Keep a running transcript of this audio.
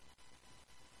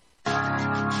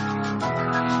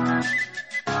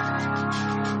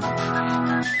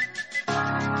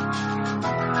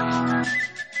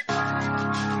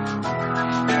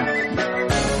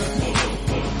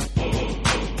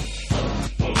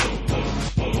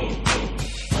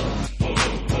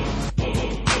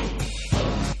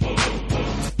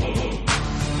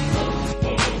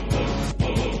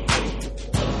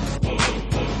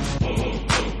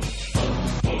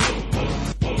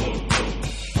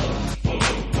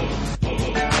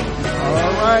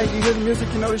right, you hear the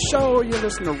music, you know the show. You're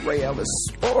listening to Ray Ellis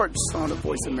Sports on the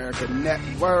Voice America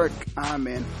Network. I'm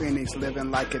in Phoenix,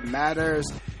 living like it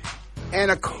matters.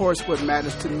 And, of course, what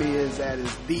matters to me is that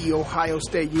the Ohio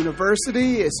State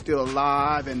University is still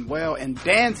alive and well and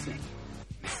dancing.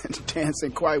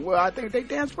 Dancing quite well. I think they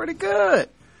dance pretty good.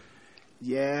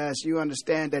 Yes, you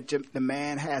understand that the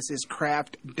man has his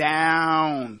craft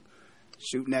down.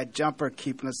 Shooting that jumper,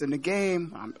 keeping us in the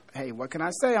game. Hey, what can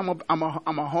I say? I'm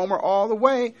a homer all the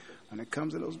way when it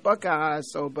comes to those Buckeyes.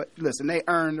 So, but listen, they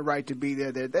earned the right to be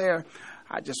there. They're there.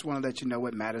 I just want to let you know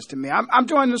what matters to me. I'm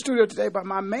joined in the studio today by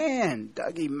my man,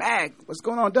 Dougie Mack. What's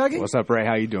going on, Dougie? What's up, Ray?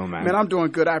 How you doing, man? Man, I'm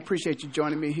doing good. I appreciate you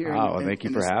joining me here thank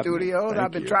you for the having studio. me.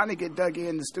 I've been trying to get Dougie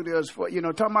in the studios for,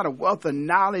 talking about a wealth of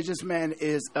knowledge. This man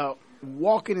is a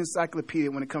walking encyclopedia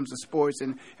when it comes to sports,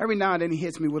 and every now and then he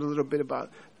hits me with a little bit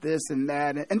about this and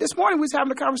that. And this morning we was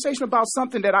having a conversation about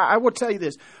something that I will tell you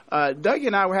this. Dougie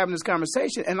and I were having this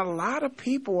conversation, and a lot of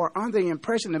people are under the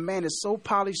impression the man is so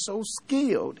polished, so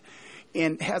skilled,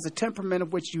 and has a temperament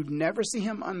of which you'd never see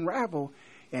him unravel,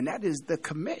 and that is the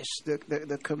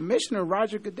the commissioner,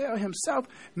 Roger Goodell himself.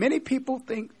 Many people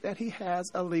think that he has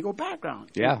a legal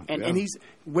background. And he's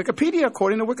Wikipedia,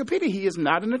 according to Wikipedia, he is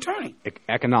not an attorney.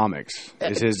 Economics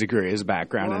is his degree, his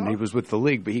background, and he was with the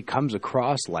league, but he comes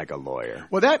across like a lawyer.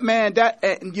 Well, that man,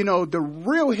 the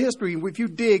real history, if you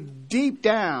dig deep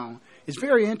down, it's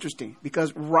very interesting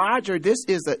because Roger,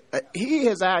 he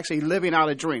is actually living out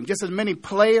a dream. Just as many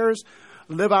players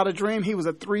live out a dream. He was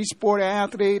a 3-sport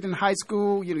athlete in high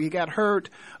school. He got hurt,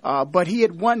 but he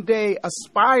had one day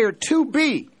aspired to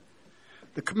be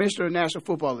the commissioner of the National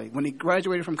Football League. When he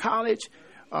graduated from college,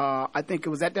 I think it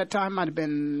was at that time, might have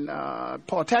been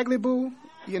Paul Tagliabue.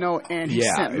 And he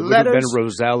sent letters. It would have been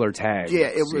Rozelle or Tag. Yeah,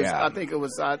 it was. Yeah. I think it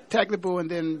was Tagliabue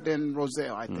and then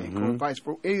Rozelle, I think, or vice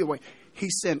versa. Either way, he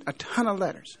sent a ton of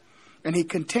letters, and he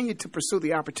continued to pursue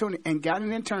the opportunity and got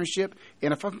an internship.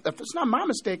 And if it's not my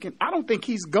mistake, I don't think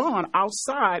he's gone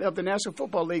outside of the National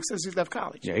Football League since he left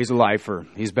college. Yeah, he's a lifer.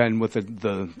 He's been with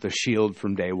the Shield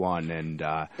from day one, and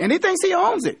he thinks he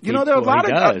owns it. There are a lot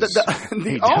of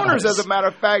the owners, as a matter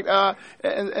of fact.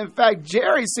 In fact,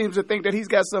 Jerry seems to think that he's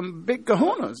got some big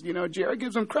kahunas. Jerry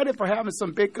gives him credit for having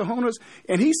some big kahunas,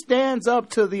 and he stands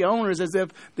up to the owners as if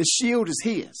the Shield is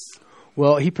his.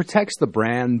 Well, he protects the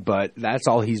brand, but that's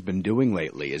all he's been doing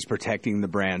lately is protecting the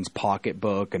brand's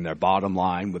pocketbook and their bottom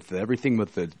line with everything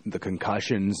with the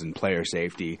concussions and player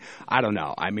safety. I don't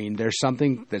know. I mean, there's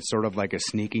something that's sort of like a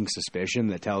sneaking suspicion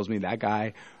that tells me that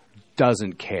guy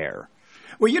doesn't care.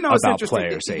 Well, it's about interesting.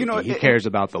 Player safety. He cares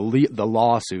about the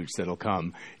lawsuits that'll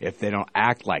come if they don't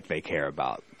act like they care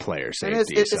about player safety.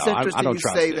 It's interesting I don't you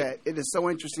trust say it. that. It is so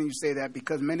interesting you say that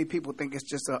because many people think it's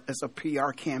just a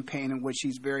PR campaign in which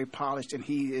he's very polished and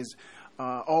he is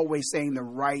always saying the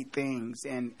right things.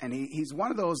 And he's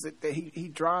one of those that he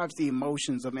drives the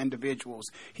emotions of individuals.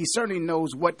 He certainly knows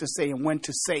what to say and when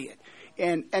to say it.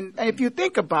 And if you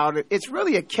think about it, it's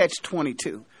really a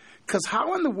catch-22. Because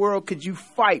how in the world could you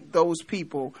fight those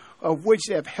people of which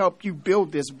have helped you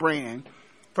build this brand,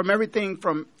 from everything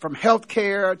from health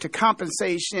care to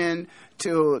compensation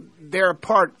to their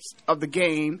parts of the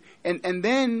game, and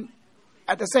then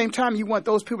at the same time you want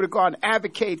those people to go out and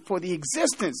advocate for the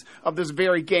existence of this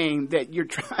very game that you're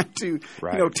trying to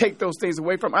take those things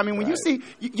away from. I mean, when you see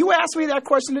you asked me that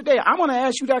question today, I want to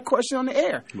ask you that question on the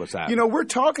air. What's that? We're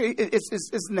talking.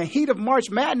 It's in the heat of March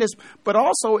Madness, but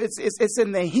also it's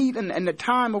in the heat and the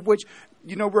time of which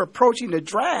we're approaching the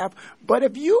draft. But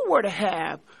if you were to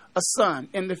have a son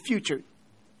in the future,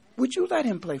 would you let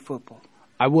him play football?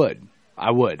 I would.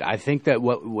 I think that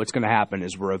what's going to happen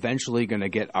is we're eventually going to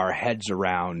get our heads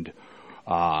around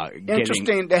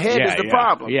interesting. The head is the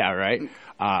problem. Yeah, right.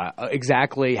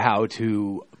 Exactly how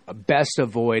to best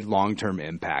avoid long-term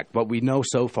impact. What we know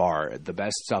so far, the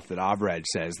best stuff that I've read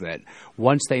says that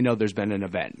once they know there's been an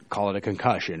event, call it a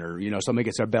concussion or somebody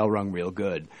gets their bell rung real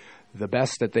good, the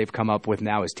best that they've come up with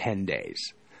now is 10 days.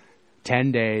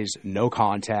 10 days, no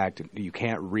contact, you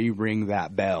can't re-ring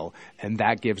that bell, and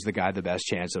that gives the guy the best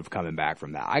chance of coming back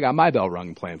from that. I got my bell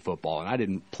rung playing football, and I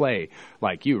didn't play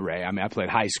like you, Ray. I mean, I played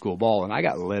high school ball, and I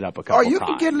got lit up a couple times. You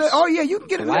can get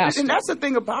lit. And that's the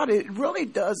thing about it. It really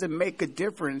doesn't make a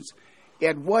difference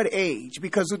at what age,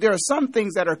 because there are some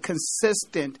things that are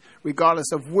consistent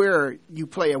regardless of where you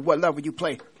play, at what level you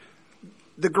play.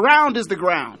 The ground is the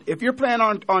ground. If you're playing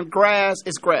on grass,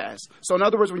 it's grass. So in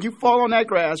other words, when you fall on that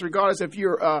grass, regardless if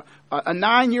you're a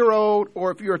 9-year-old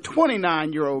or if you're a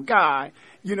 29-year-old guy,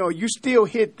 you still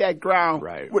hit that ground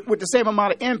with the same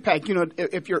amount of impact.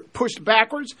 If you're pushed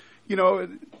backwards,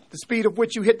 the speed of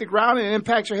which you hit the ground and it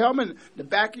impacts your helmet, the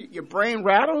back of your brain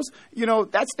rattles,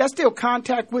 that's still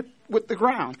contact with the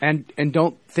ground. And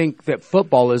don't think that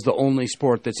football is the only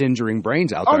sport that's injuring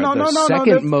brains out there. No.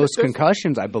 Second most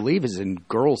concussions, I believe, is in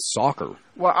girls soccer.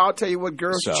 Well, I'll tell you what,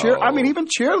 even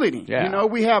cheerleading. Yeah.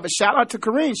 We have a shout out to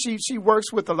Corrine. She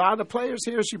works with a lot of the players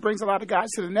here. She brings a lot of guys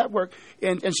to the network,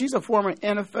 and she's a former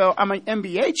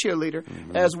NBA cheerleader,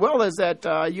 as well as at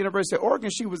University of Oregon.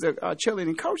 She was a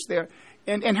cheerleading coach there.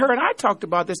 And her and I talked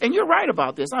about this, and you're right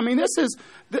about this. I mean,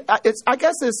 I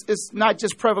guess it's not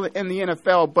just prevalent in the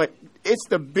NFL, but it's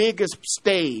the biggest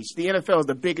stage. The NFL is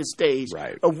the biggest stage,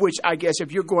 right, of which I guess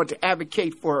if you're going to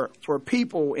advocate for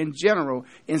people in general,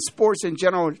 in sports in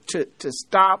general, to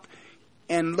stop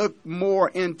and look more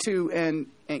into and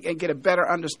get a better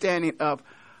understanding of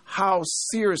how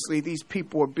seriously these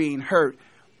people are being hurt,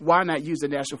 why not use the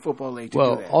National Football League to do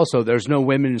that? Well, also, there's no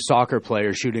women soccer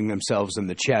players shooting themselves in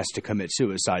the chest to commit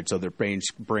suicide, so their brains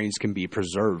can be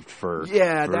preserved for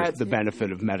the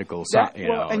benefit of medical science.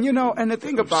 And the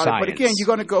thing about it, but again, you're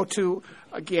going to go to,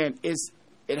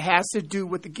 it has to do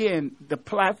with, again, the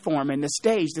platform and the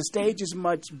stage. The stage is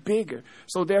much bigger.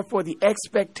 So, therefore, the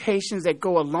expectations that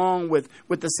go along with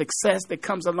the success that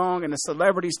comes along and the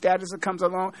celebrity status that comes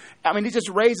along, I mean, it just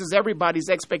raises everybody's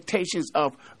expectations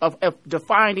of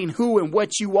defining who and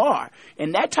what you are.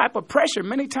 And that type of pressure,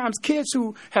 many times kids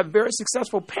who have very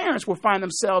successful parents will find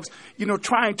themselves,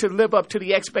 trying to live up to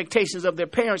the expectations of their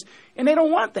parents, and they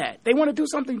don't want that. They want to do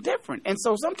something different. And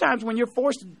so sometimes when you're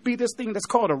forced to be this thing that's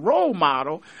called a role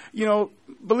model,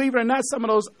 believe it or not, some of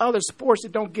those other sports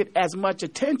that don't get as much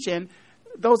attention,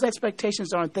 those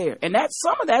expectations aren't there. And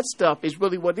some of that stuff is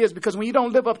really what it is, because when you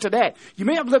don't live up to that, you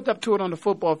may have lived up to it on the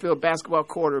football field, basketball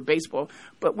court, or baseball,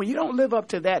 but when you don't live up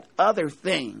to that other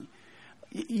thing,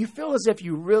 you feel as if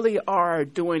you really are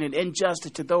doing an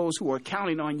injustice to those who are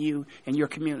counting on you and your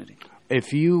community.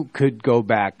 If you could go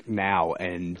back now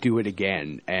and do it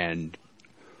again and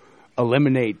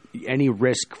eliminate any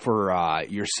risk for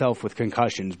yourself with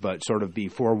concussions, but sort of be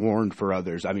forewarned for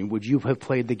others, I mean, would you have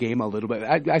played the game a little bit?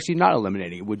 Actually, not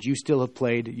eliminating it. Would you still have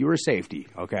played? You were a safety,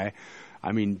 okay?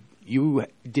 I mean, you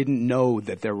didn't know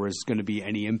that there was going to be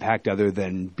any impact other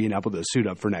than being able to suit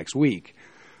up for next week.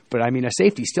 But, I mean, a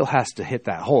safety still has to hit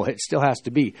that hole. It still has to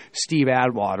be Steve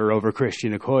Atwater over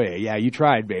Christian Okoye. Yeah, you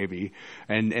tried, baby.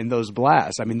 And those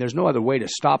blasts. I mean, there's no other way to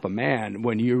stop a man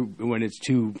when it's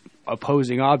two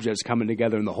opposing objects coming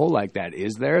together in the hole like that,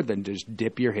 is there, than just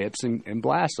dip your hips and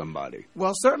blast somebody.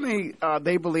 Well, certainly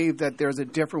they believe that there's a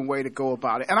different way to go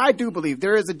about it. And I do believe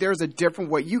there's a different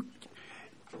way.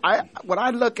 When I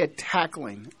look at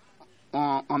tackling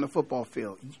on the football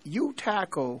field, you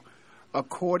tackle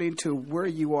according to where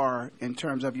you are in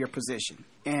terms of your position.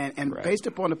 And right, based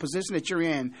upon the position that you're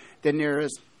in, then there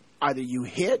is either you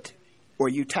hit or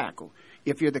you tackle.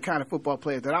 If you're the kind of football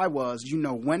player that I was, you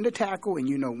know when to tackle and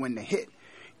you know when to hit.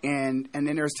 And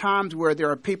then there's times where there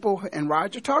are people, and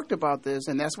Roger talked about this,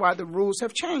 and that's why the rules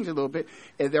have changed a little bit.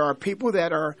 There are people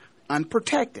that are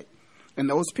unprotected. And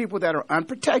those people that are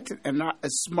unprotected and not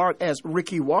as smart as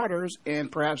Ricky Waters and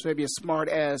perhaps maybe as smart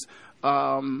as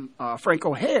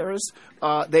Franco Harris,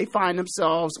 they find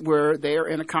themselves where they're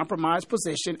in a compromised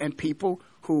position, and people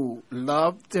who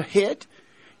love to hit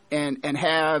and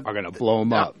have are going to blow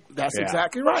them up. That's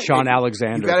exactly right. Sean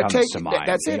Alexander comes to mind.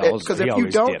 That's it. Because if you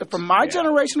don't, from my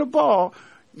generation of ball,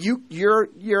 your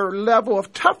level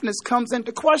of toughness comes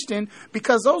into question,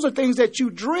 because those are things that you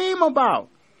dream about.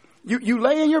 You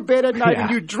lay in your bed at night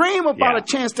and you dream about a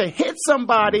chance to hit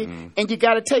somebody, and you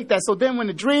got to take that. So then when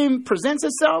the dream presents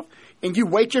itself and you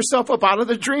wake yourself up out of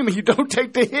the dream and you don't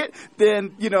take the hit,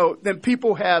 then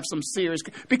people have some serious,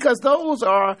 because those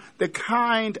are the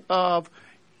kind of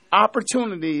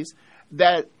opportunities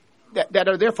that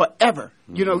are there forever.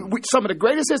 Some of the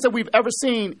greatest hits that we've ever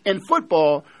seen in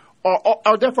football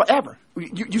are there forever.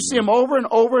 You see them over and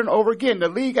over and over again. The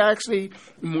league actually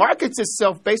markets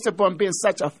itself based upon being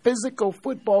such a physical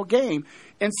football game.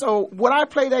 And so would I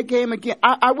play that game again?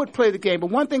 I would play the game. But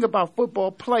one thing about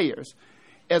football players,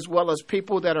 as well as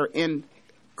people that are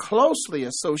closely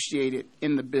associated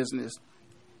in the business,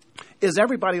 is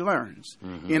everybody learns.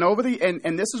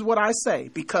 And this is what I say,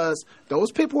 because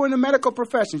those people who are in the medical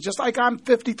profession, just like I'm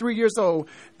 53 years old,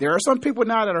 there are some people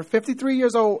now that are 53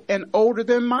 years old and older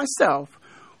than myself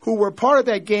who were part of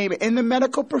that game in the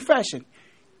medical profession.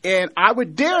 And I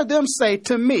would dare them say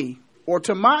to me or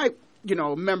to my,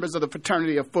 members of the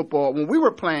fraternity of football when we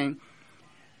were playing,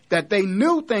 that they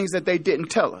knew things that they didn't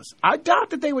tell us. I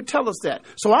doubt that they would tell us that.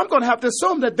 So I'm going to have to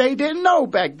assume that they didn't know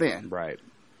back then. Right.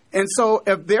 And so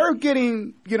if they're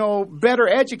getting, better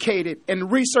educated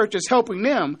and research is helping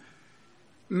them,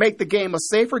 make the game a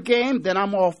safer game, then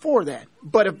I'm all for that.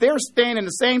 But if they're staying in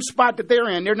the same spot that they're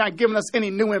in, they're not giving us any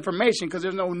new information because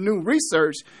there's no new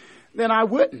research, then I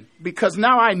wouldn't. Because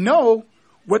now I know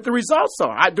what the results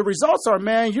are. The results are,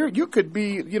 man, you could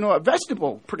be, a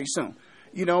vegetable pretty soon.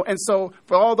 And so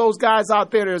for all those guys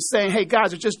out there that are saying, hey,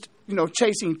 guys are just,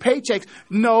 chasing paychecks,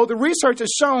 no, the research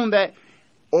has shown that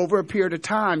over a period of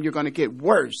time, you're going to get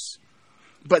worse.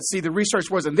 But see, the research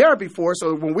wasn't there before,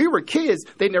 so when we were kids,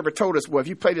 they never told us, well, if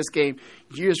you play this game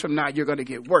years from now, you're going to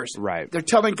get worse. Right. They're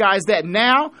telling guys that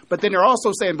now, but then they're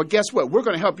also saying, but guess what? We're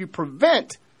going to help you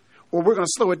prevent, or we're going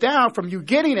to slow it down from you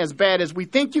getting as bad as we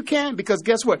think you can, because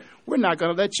guess what? We're not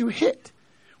going to let you hit.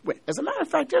 As a matter of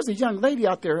fact, there's a young lady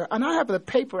out there, and I have the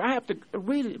paper. I have to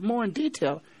read it more in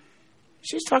detail.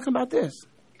 She's talking about this.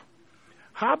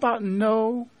 How about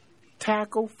no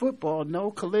tackle football,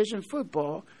 no collision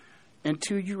football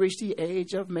until you reach the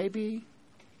age of maybe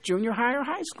junior high or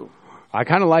high school? I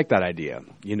kind of like that idea.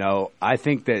 I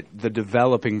think that the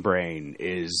developing brain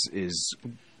is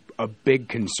a big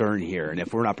concern here. And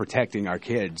if we're not protecting our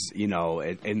kids, in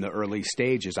the early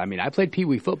stages, I played Pee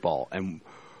Wee football and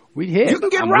we'd hit. You can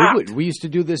get rocked. We used to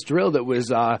do this drill that was...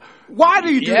 Why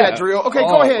do you do that drill? Okay,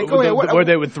 go ahead. Where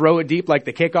they would throw it deep like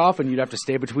the kickoff, and you'd have to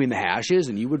stay between the hashes,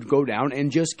 and you would go down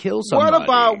and just kill somebody. What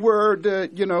about where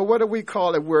what do we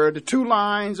call it, where the two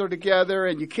lines are together,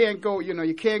 and you can't go,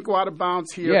 you can't go out of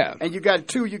bounds here, and you got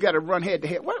to run head to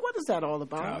head. What is that all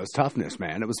about? It was toughness,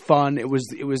 man. It was fun. It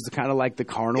was kind of like the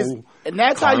carnal... And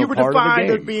that's how you were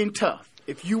defined as being tough,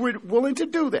 if you were willing to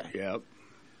do that.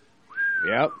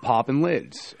 Yep, popping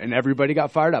lids. And everybody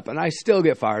got fired up. And I still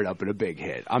get fired up at a big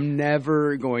hit. I'm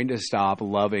never going to stop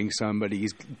loving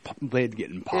somebody's lid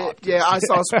getting popped. I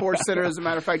saw Sports Center, as a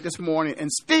matter of fact, this morning.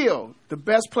 And still, the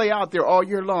best play out there all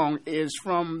year long is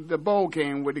from the bowl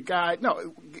game where the guy,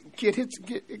 kid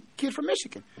from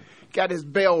Michigan, got his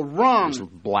bell rung.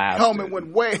 Blasted. Helmet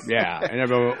went way. Yeah. And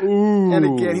everyone went, ooh.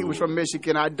 And again, he was from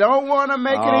Michigan. I don't want to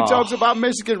make any jokes about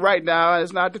Michigan right now.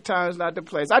 It's not the time. It's not the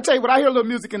place. I tell you what, I hear a little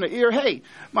music in the ear. Hey,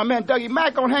 my man Dougie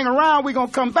Mack gonna hang around. We're going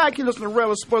to come back. You listen to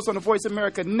Rail of Sports on the Voice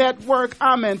America Network.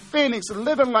 I'm in Phoenix,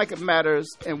 living like it matters,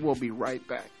 and we'll be right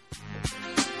back.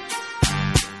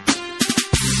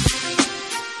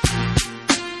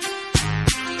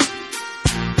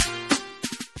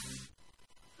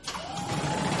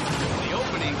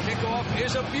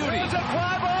 Is a beauty. It's a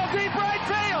fly ball deep right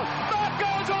field. Back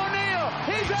goes O'Neal.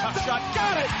 He's at the shot.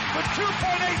 Got it with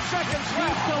 2.8 seconds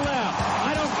left to left.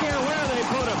 I don't care where they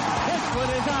put him. This one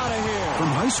is out of here. From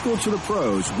high school to the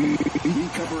pros, we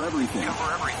cover everything.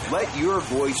 Let your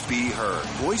voice be heard.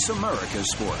 Voice America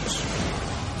Sports.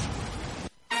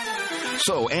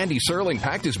 So Andy Serling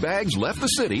packed his bags, left the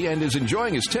city, and is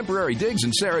enjoying his temporary digs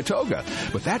in Saratoga.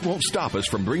 But that won't stop us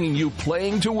from bringing you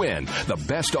Playing to Win, the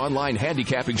best online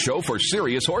handicapping show for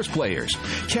serious horse players.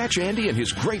 Catch Andy and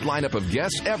his great lineup of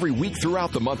guests every week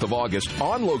throughout the month of August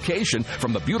on location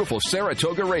from the beautiful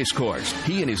Saratoga Racecourse.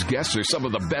 He and his guests are some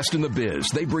of the best in the biz.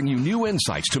 They bring you new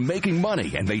insights to making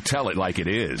money, and they tell it like it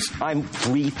is. I'm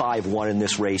 3-5-1 in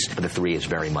this race, but the 3 is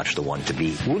very much the one to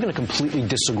beat. We're going to completely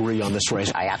disagree on this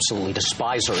race. I absolutely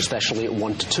despise her, especially at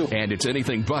 1-2. And it's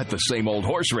anything but the same old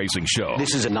horse racing show.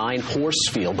 This is a 9-horse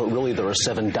field, but really there are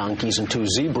 7 donkeys and 2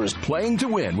 zebras. Playing to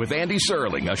Win with Andy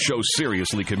Serling, a show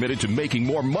seriously committed to making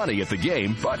more money at the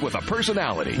game, but with a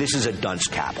personality. This is a dunce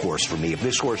cap horse for me. If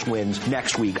this horse wins,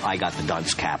 next week I got the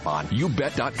dunce cap on.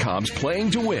 YouBet.com's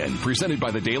Playing to Win, presented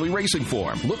by the Daily Racing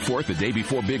Form. Look for it the day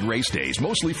before big race days,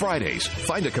 mostly Fridays.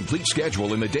 Find a complete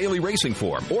schedule in the Daily Racing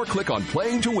Form or click on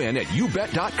Playing to Win at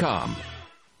YouBet.com.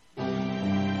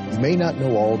 You may not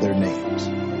know all their names,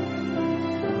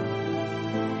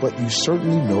 but you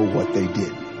certainly know what they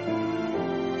did.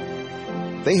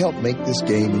 They helped make this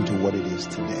game into what it is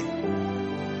today.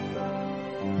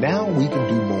 Now we can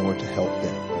do more to help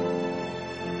them.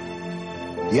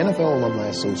 The NFL Alumni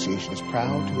Association is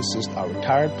proud to assist our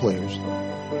retired players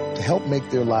to help make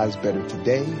their lives better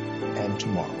today and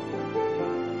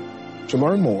tomorrow. To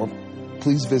learn more,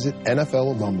 please visit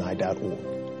NFLalumni.org.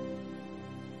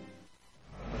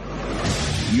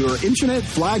 Your internet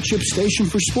flagship station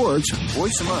for sports,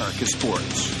 Voice America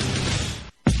Sports.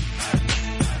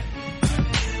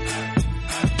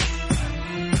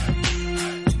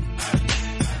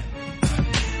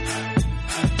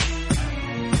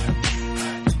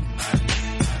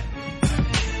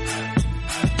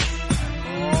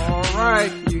 All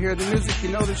right, you hear the music, you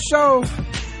know the show.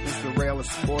 It's the Rail of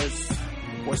Sports,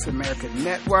 Voice America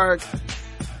Network.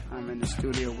 I'm in the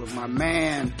studio with my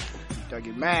man,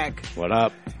 Dougie Mack. What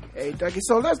up? Hey, Dougie.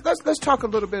 So let's talk a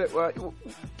little bit,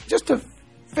 just to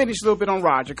finish a little bit on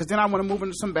Roger, because then I want to move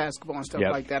into some basketball and stuff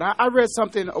like that. I read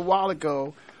something a while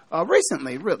ago,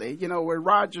 recently, really, where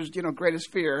Roger's,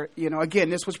 greatest fear, again,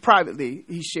 this was privately,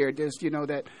 he shared this,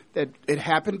 that it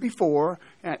happened before,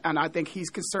 and I think he's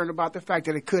concerned about the fact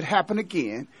that it could happen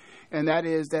again, and that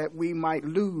is that we might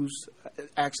lose,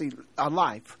 actually, a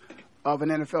life of an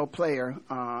NFL player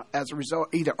as a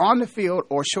result, either on the field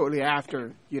or shortly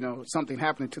after, something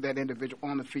happening to that individual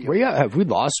on the field. Well, have we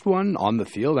lost one on the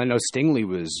field? I know Stingley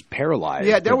was paralyzed.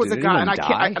 Yeah, there was a guy, and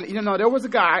there was a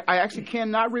guy. I actually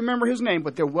cannot remember his name,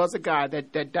 but there was a guy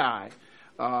that died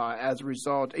as a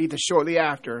result, either shortly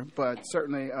after, but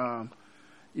certainly.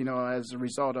 As a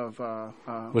result of...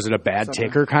 was it a bad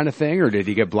ticker kind of thing, or did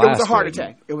he get blasted? It was a heart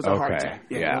attack. It was a heart attack.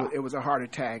 Yeah. It was a heart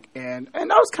attack. And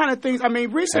those kind of things,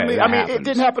 recently, it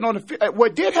didn't happen on the field.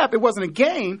 What did happen, it wasn't a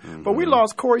game, but we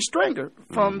lost Corey Stringer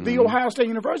from the Ohio State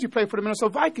University, played for the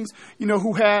Minnesota Vikings,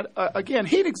 who had, again,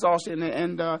 heat exhaustion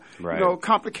and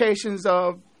complications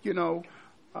of,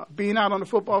 being out on the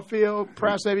football field,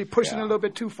 perhaps maybe pushing a little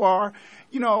bit too far.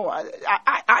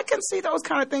 I can see those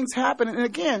kind of things happen. And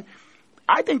again,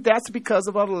 I think that's because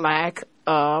of a lack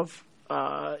of,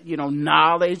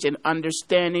 knowledge and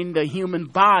understanding the human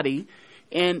body,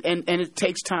 and it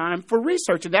takes time for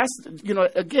research. And that's,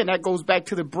 again, that goes back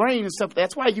to the brain and stuff.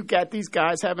 That's why you got these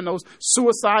guys having those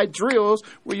suicide drills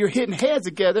where you're hitting heads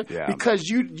together because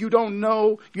you don't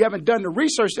know, you haven't done the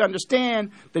research to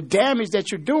understand the damage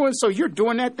that you're doing. So you're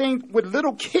doing that thing with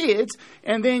little kids,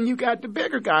 and then you got the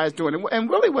bigger guys doing it. And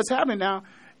really what's happening now,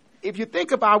 if you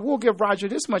think about, we'll give Roger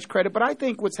this much credit, but I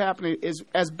think what's happening is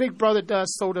as Big Brother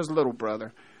does, so does Little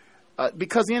Brother.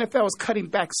 Because the NFL is cutting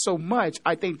back so much,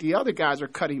 I think the other guys are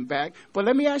cutting back. But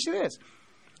let me ask you this.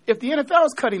 If the NFL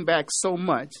is cutting back so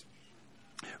much,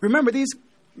 remember these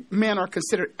men are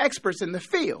considered experts in the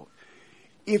field.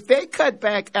 If they cut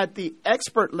back at the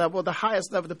expert level, the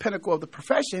highest level, the pinnacle of the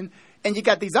profession, and you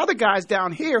got these other guys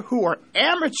down here who are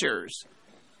amateurs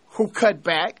who cut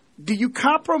back, do you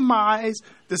compromise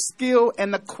the skill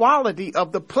and the quality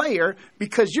of the player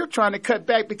because you're trying to cut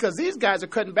back because these guys are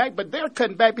cutting back, but they're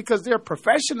cutting back because they're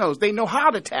professionals. They know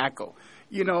how to tackle.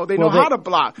 They know how to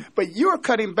block. But you're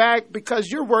cutting back because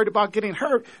you're worried about getting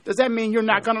hurt. Does that mean you're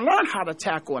not going to learn how to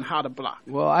tackle and how to block?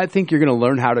 Well, I think you're going to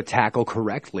learn how to tackle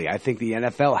correctly. I think the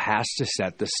NFL has to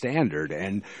set the standard.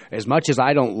 And as much as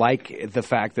I don't like the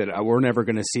fact that we're never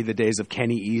going to see the days of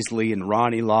Kenny Easley and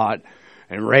Ronnie Lott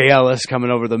and Ray Ellis coming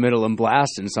over the middle and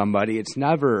blasting somebody, it's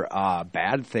never a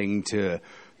bad thing to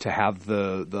have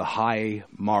the high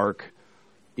mark,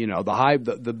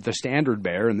 the standard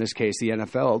bearer, in this case the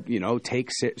NFL, take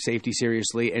safety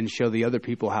seriously and show the other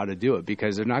people how to do it,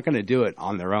 because they're not going to do it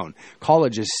on their own.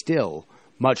 College is still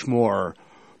much more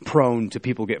prone to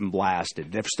people getting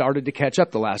blasted. They've started to catch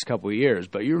up the last couple of years,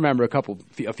 but you remember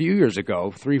a few years ago,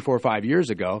 3, 4, 5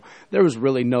 years ago, there was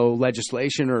really no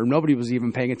legislation, or nobody was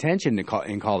even paying attention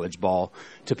in college ball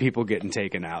to people getting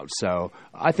taken out. So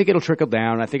I think it'll trickle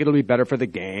down. I think it'll be better for the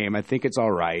game. I think it's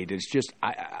all right. It's just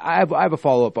I have a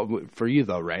follow-up for you,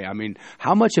 though, Ray.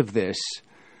 How much of this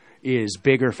is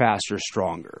bigger, faster,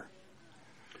 stronger?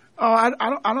 Oh,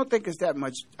 I don't think it's that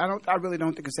much. I really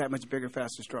don't think it's that much bigger,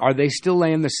 faster, stronger. Are they still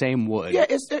laying the same wood? Yeah,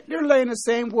 they're laying the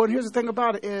same wood. Here's the thing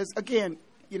about it is, again,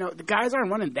 the guys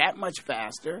aren't running that much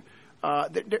faster.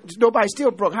 Nobody still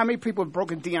broke. How many people have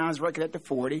broken Deion's record at the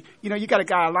 40? You got a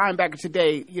guy, a linebacker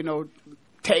today,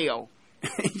 Teo.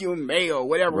 Mayo,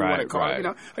 whatever we want to call it.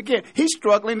 Again, he's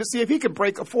struggling to see if he can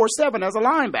break a 4.7 as a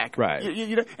linebacker. Right.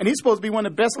 And he's supposed to be one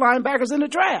of the best linebackers in the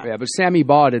draft. Yeah, but Sammy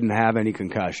Baugh didn't have any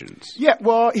concussions. Yeah,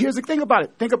 well, here's the thing about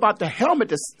it. Think about the helmet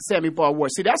that Sammy Baugh wore.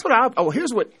 See, that's what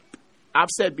here's what I've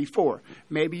said before.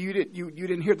 Maybe you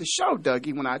didn't hear the show,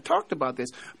 Dougie, when I talked about this.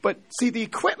 But see, the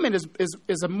equipment is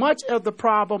as much of the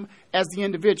problem as the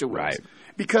individual. Right.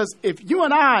 Because if you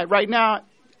and I right now,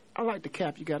 I like the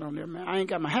cap you got on there, man. I ain't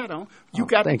got my hat on. You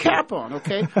got the cap on,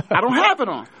 okay? I don't have it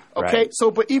on, okay? Right.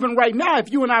 So, but even right now, if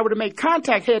you and I were to make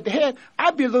contact head to head,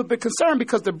 I'd be a little bit concerned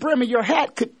because the brim of your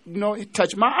hat could,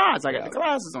 touch my eyes. I got the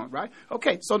glasses on, right?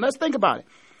 Okay, so let's think about it.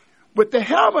 With the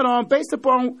helmet on, based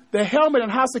upon the helmet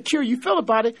and how secure you feel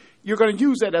about it, you're going to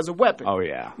use that as a weapon. Oh,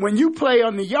 yeah. When you play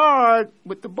on the yard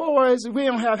with the boys, we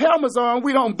don't have helmets on,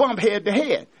 we don't bump head to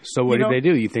head. So what do they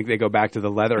do? You think they go back to the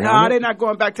leather helmet? No, they're not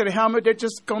going back to the helmet. They're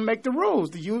just going to make the rules.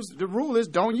 The rule is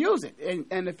don't use it.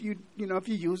 And if you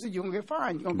use it, you're going to get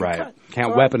fined. You're going to get cut.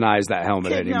 Can't weaponize that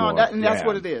helmet anymore. No, that's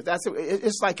what it is.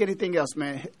 It's like anything else,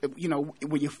 man.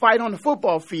 When you fight on the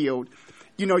football field,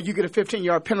 you get a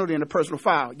 15-yard penalty and a personal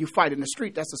foul. You fight in the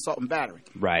street, that's assault and battery.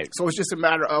 Right. So it's just a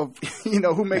matter of,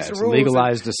 who makes the rules.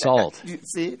 Legalized assault.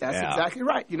 See, that's exactly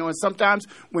right. And sometimes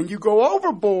when you go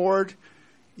overboard,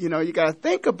 You know, you got to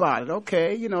think about it.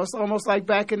 Okay, you know, it's almost like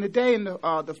back in the day in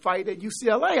the fight at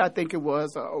UCLA. I think it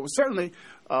was certainly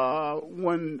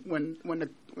when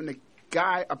the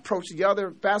guy approached the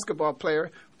other basketball player,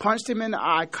 punched him in the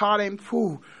eye, caught him,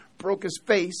 broke his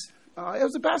face. It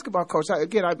was a basketball coach. I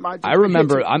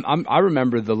remember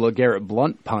the LeGarrette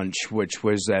Blount punch, which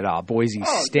was at Boise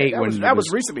State that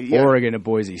was recently. Yeah. Oregon at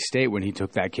Boise State when he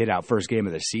took that kid out first game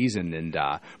of the season and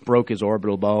broke his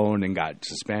orbital bone and got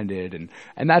suspended,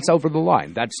 and that's over the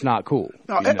line. That's not cool.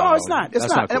 No, it's not. It's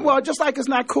not. Cool. Well, just like it's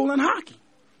not cool in hockey.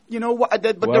 You know what?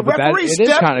 The referee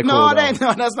stepped. Cool, no,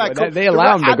 that's not cool. They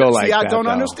allow him to go like that. I don't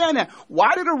understand that.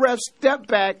 Why did the refs step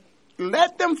back,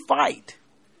 let them fight?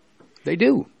 They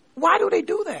do. Why do they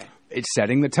do that? It's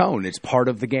setting the tone. It's part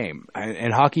of the game.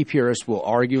 And hockey purists will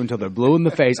argue until they're blue in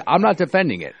the face. I'm not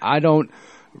defending it. I don't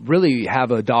really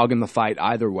have a dog in the fight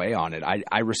either way on it.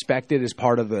 I respect it as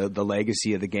part of the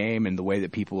legacy of the game and the way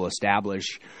that people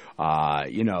establish, their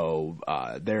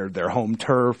home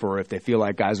turf, or if they feel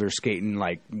like guys are skating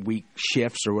like weak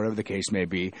shifts or whatever the case may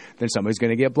be, then somebody's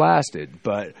going to get blasted.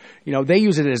 But, you know, they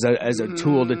use it as a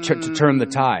tool to turn the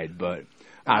tide, but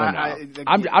I don't know.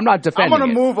 I'm not defending. I'm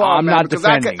going to move on. I'm not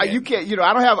defending. You can't. You know,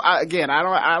 I don't have. I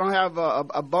don't have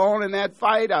a bone in that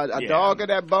fight. A dog in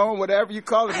that bone, whatever you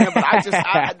call it. But I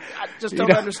just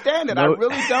don't understand it. I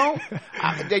really don't.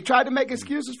 They tried to make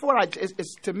excuses for it.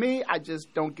 It's to me, I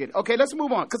just don't get it. Okay, let's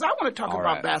move on because I want to talk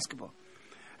about basketball.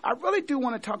 I really do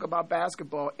want to talk about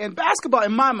basketball. And basketball,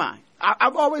 in my mind,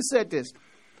 I've always said this: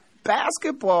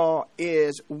 basketball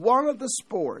is one of the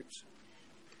sports.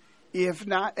 If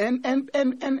not, and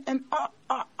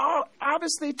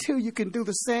obviously too, you can do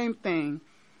the same thing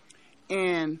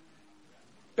in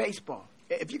baseball.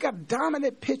 If you got a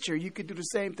dominant pitcher, you could do the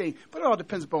same thing. But it all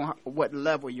depends upon what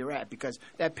level you're at, because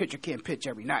that pitcher can't pitch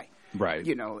every night. Right.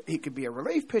 You know, he could be a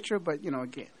relief pitcher, but you know,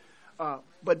 again,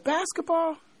 but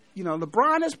basketball, you know,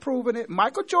 LeBron has proven it.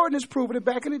 Michael Jordan has proven it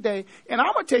back in the day, and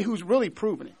I'm gonna tell you who's really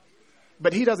proven it.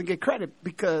 But he doesn't get credit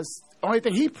because the only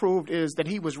thing he proved is that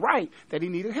he was right, that he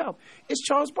needed help. It's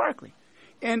Charles Barkley.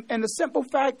 And the simple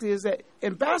fact is that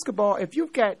in basketball, if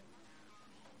you've got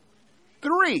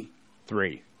three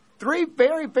very,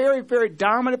 very, very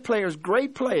dominant players,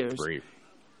 great players,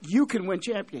 you can win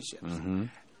championships. Mm-hmm.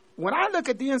 When I look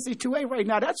at the NCAA right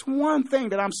now, that's one thing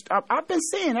that I've been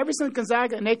seeing ever since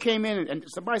Gonzaga, and they came in and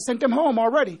somebody sent them home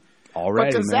already.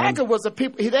 But Gonzaga was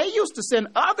they used to send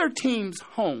other teams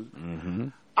home. Mm-hmm.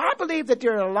 I believe that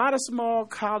there are a lot of small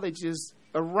colleges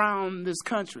around this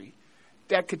country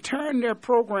that could turn their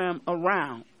program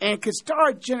around and could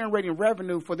start generating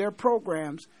revenue for their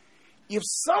programs if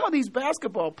some of these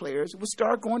basketball players would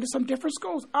start going to some different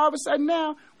schools. All of a sudden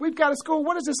now, we've got a school.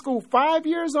 What is this school, 5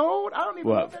 years old? I don't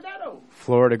even know if they're that old.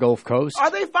 Florida Gulf Coast?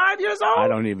 Are they 5 years old? I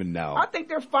don't even know. I think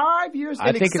they're 5 years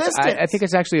in existence. I think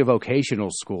it's actually a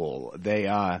vocational school.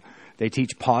 They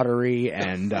teach pottery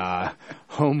and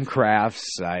home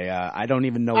crafts. I don't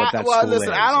even know what that school is.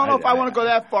 I don't know if I want to go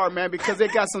that far, man, because they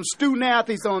got some student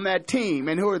athletes on that team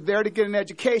and who are there to get an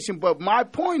education. But my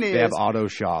point is, they have auto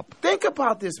shop. Think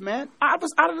about this, man. I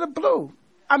was out of the blue.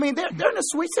 I mean, they're in the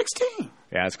Sweet 16.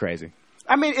 Yeah, it's crazy.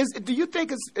 I mean, do you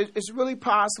think it's really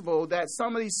possible that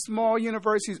some of these small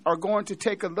universities are going to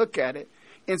take a look at it?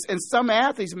 And some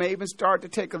athletes may even start to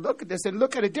take a look at this and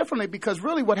look at it differently, because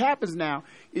really what happens now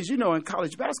is, you know, in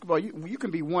college basketball, you can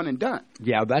be one and done.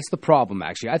 Yeah, that's the problem,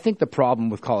 actually. I think the problem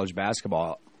with college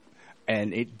basketball,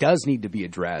 and it does need to be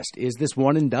addressed, is this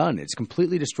one and done. It's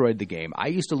completely destroyed the game. I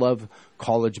used to love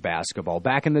college basketball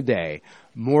back in the day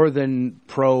more than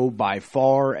pro by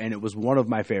far, and it was one of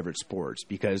my favorite sports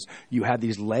because you had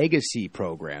these legacy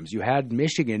programs. You had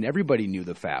Michigan. Everybody knew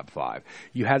the Fab Five.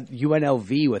 You had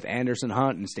UNLV with Anderson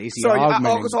Hunt and Stacey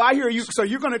Augmon. So I hear you. So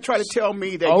you're going to try to tell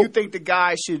me that you think the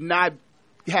guy should not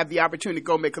have the opportunity to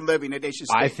go make a living, that they should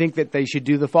stay? I think that they should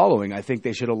do the following. I think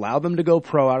they should allow them to go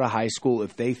pro out of high school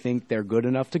if they think they're good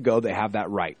enough to go. They have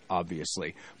that right,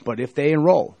 obviously. But if they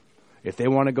enroll, if they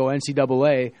want to go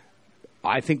NCAA,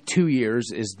 I think 2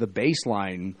 years is the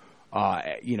baseline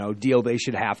deal they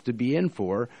should have to be in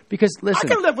for. Because listen,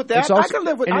 I can live with that. I can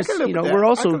live with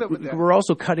that. We're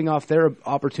also cutting off their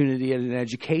opportunity at an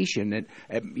education.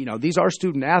 And these are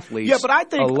student athletes. Yeah, but I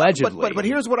think allegedly. But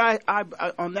here's what I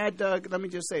on that, Doug. Let me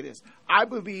just say this. I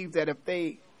believe that if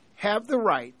they have the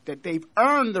right, that they've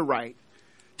earned the right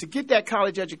to get that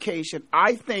college education,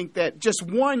 I think that just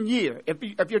 1 year,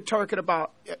 if you're talking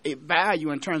about a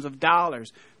value in terms of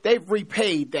dollars, they've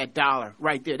repaid that dollar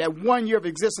right there. That 1 year of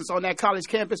existence on that college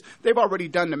campus, they've already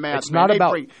done the math. It's not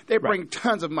about they bring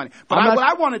tons of money. But what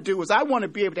I want to do is I want to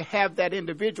be able to have that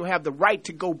individual have the right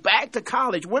to go back to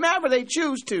college whenever they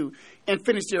choose to and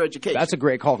finish their education. That's a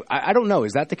great call. I don't know.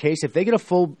 Is that the case? If they get a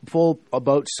full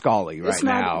boat Scully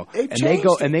now,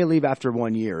 and they leave after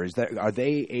 1 year, are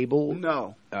they able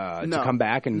to come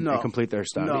back and complete their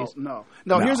studies? No.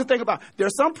 Here's the thing about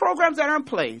there's some programs that are in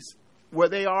place where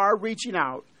they are reaching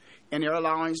out and they're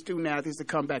allowing student athletes to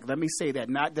come back. Let me say that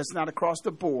that's not across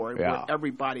the board where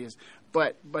everybody is,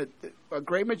 but a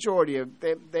great majority of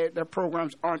their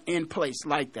programs aren't in place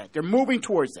like that. They're moving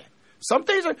towards that. Some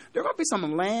things there are going to be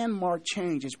some landmark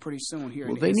changes pretty soon here.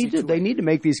 Well, they need to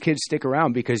make these kids stick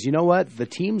around because you know what? The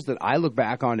teams that I look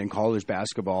back on in college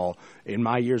basketball in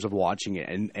my years of watching it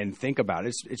and think about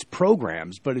it, it's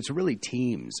programs, but it's really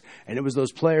teams. And it was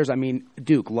those players. I mean,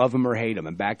 Duke, love them or hate them,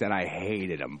 and back then I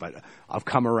hated them, but I've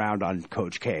come around on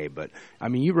Coach K. But I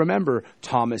mean, you remember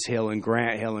Thomas Hill and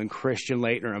Grant Hill and Christian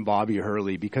Laettner and Bobby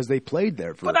Hurley because they played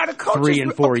there for 3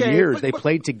 and 4 years. They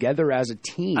played together as a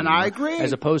team, and I agree,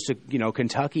 as opposed to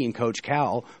Kentucky and Coach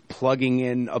Cal plugging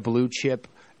in a blue chip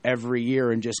every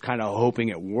year and just kind of hoping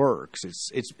it works.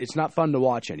 It's not fun to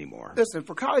watch anymore. Listen,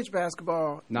 for college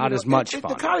basketball, not as much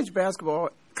fun. The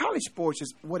college sports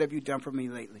is what have you done for me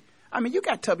lately? I mean, you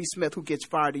got Tubby Smith who gets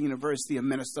fired at the University of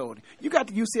Minnesota. You got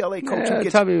the UCLA coach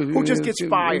who just gets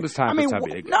fired. It was time for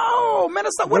Tubby. No,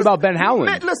 Minnesota. What about Ben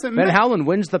Howland? Ben Howland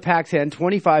wins the Pac-10,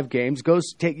 25 games,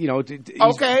 goes take make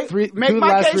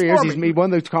my case he won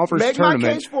the conference tournament. Make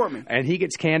my case for me. And he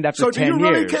gets canned after 10 years. So do you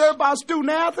really care about student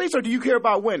athletes or do you care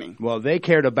about winning? Well, they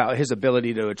cared about his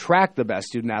ability to attract the best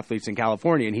student athletes in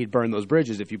California, and he'd burn those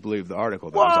bridges if you believe the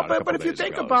article. But if you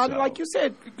think about it, like you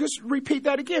said, just repeat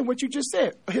that again, what you just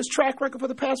said. His track record for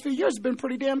the past few years has been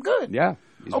pretty damn good. Yeah.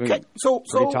 Okay, so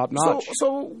top notch.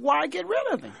 So why get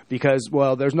rid of him? Because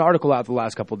there's an article out the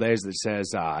last couple of days that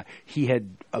says he had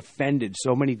offended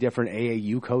so many different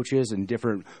AAU coaches and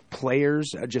different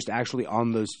players, just actually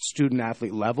on the student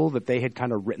athlete level, that they had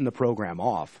kind of written the program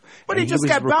off. But he just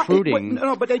got recruiting.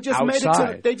 But they just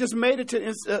outside. made it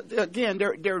to. Again,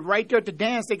 they're right there at the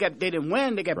dance. They didn't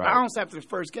win. They got bounced after the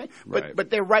first game.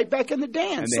 But they're right back in the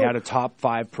dance. And they had a top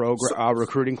 5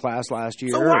 recruiting class last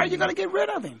year. So why are you going to get rid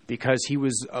of him? Because he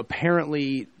was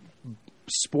apparently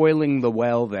spoiling the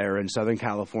well there in Southern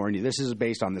California. This is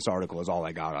based on this article, is all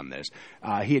I got on this.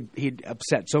 He'd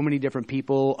upset so many different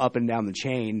people up and down the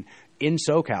chain in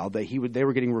SoCal that they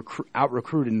were getting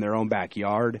out-recruited in their own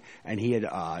backyard, and he had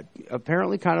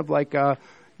apparently kind of like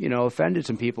offended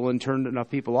some people and turned enough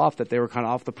people off that they were kind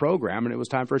of off the program, and it was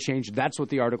time for a change. That's what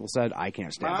the article said. I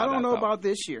can't stand by that. I don't know about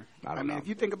this year. I mean, if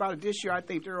you think about it this year, I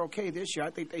think they're okay this year. I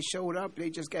think they showed up.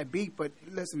 They just got beat, but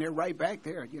listen, they're right back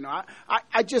there.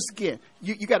 I just, again,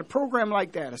 you got a program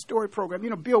like that, a story program.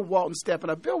 Bill Walton stepping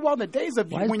up. Bill Walton, the days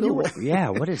of when you were. Yeah,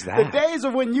 what is that? The days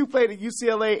of when you played at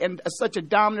UCLA and such a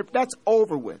dominant, that's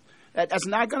over with. That's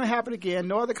not going to happen again.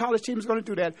 No other college team is going to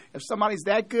do that. If somebody's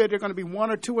that good, they're going to be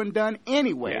 1 or 2 and done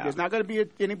anyway. Yeah. There's not going to be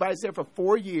anybody's there for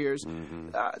 4 years. Mm-hmm.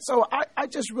 So I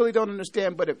just really don't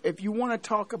understand. But if you want to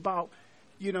talk about,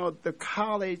 the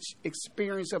college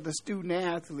experience of the student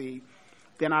athlete,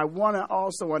 then I want to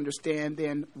also understand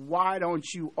then why don't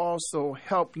you also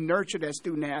help nurture that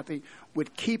student athlete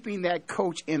with keeping that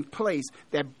coach in place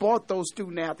that brought those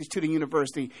student athletes to the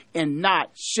university and not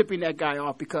shipping that guy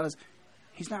off because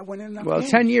he's not winning enough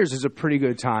games. 10 years is a pretty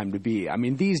good time to be. I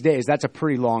mean, these days, that's a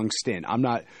pretty long stint. I'm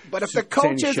not. But if the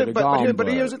coach isn't, but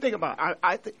here's the thing about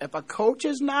it. If a coach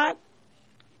is not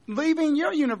leaving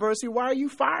your university, why are you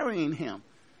firing him?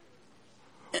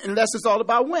 Unless it's all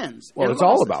about wins. Well, it's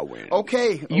all about wins.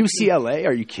 Okay. UCLA?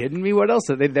 Are you kidding me? What else?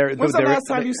 When's the last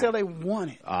time UCLA won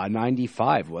it?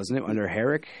 95, wasn't it, under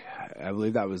Herrick? I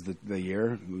believe that was the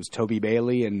year. It was Toby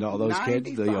Bailey and all those 95.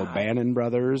 Kids, the O'Bannon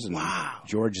brothers and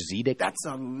George Zedek. That's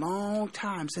a long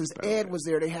time. Since Ed was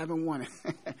there, they haven't won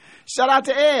it. Shout out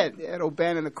to Ed. Ed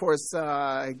O'Bannon, of course,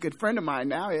 a good friend of mine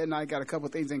now. Ed and I got a couple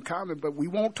of things in common, but we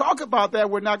won't talk about that.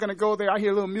 We're not going to go there. I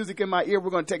hear a little music in my ear.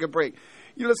 We're going to take a break.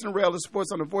 You listen to Rail to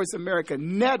Sports on the Voice America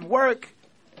Network.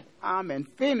 I'm in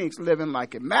Phoenix living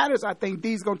like it matters. I think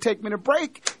D's going to take me to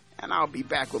break, and I'll be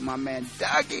back with my man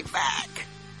Dougie Mack.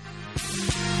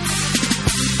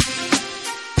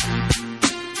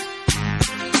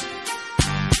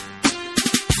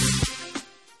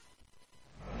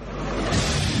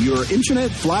 Your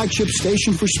internet flagship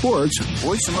station for sports,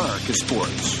 Voice America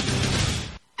Sports.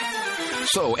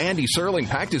 So Andy Serling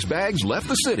packed his bags, left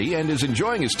the city, and is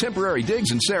enjoying his temporary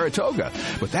digs in Saratoga.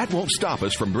 But that won't stop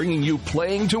us from bringing you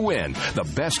Playing to Win, the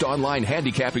best online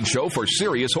handicapping show for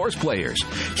serious horse players.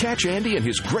 Catch Andy and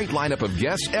his great lineup of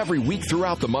guests every week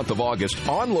throughout the month of August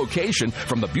on location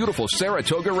from the beautiful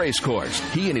Saratoga Racecourse.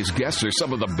 He and his guests are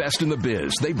some of the best in the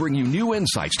biz. They bring you new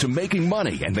insights to making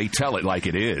money, and they tell it like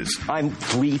it is. I'm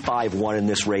 3-5-1 in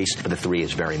this race, but the 3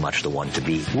 is very much the one to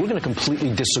beat. We're going to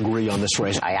completely disagree on this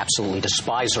race. I absolutely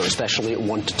despise her, especially at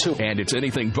 1-2. And it's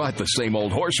anything but the same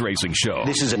old horse racing show.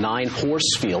 This is a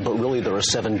 9-horse field, but really there are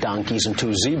 7 donkeys and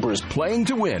 2 zebras. Playing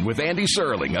to Win with Andy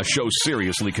Serling, a show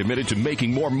seriously committed to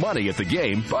making more money at the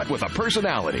game, but with a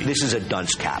personality. This is a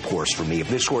dunce cap horse for me. If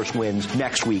this horse wins,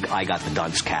 next week I got the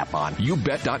dunce cap on.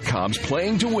 YouBet.com's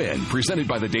Playing to Win, presented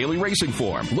by the Daily Racing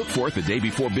Form. Look for it the day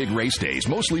before big race days,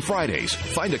 mostly Fridays.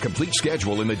 Find a complete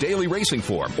schedule in the Daily Racing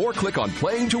Form or click on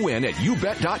Playing to Win at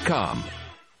YouBet.com.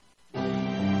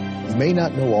 You may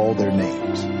not know all their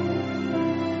names,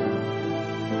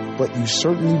 but you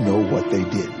certainly know what they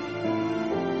did.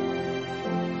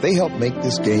 They helped make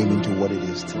this game into what it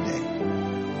is today.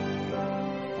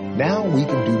 Now we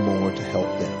can do more to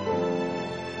help them.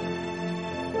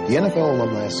 The NFL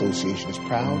Alumni Association is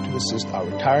proud to assist our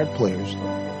retired players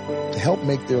to help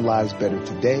make their lives better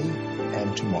today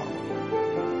and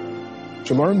tomorrow.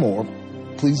 To learn more,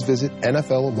 please visit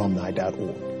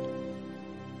NFLalumni.org.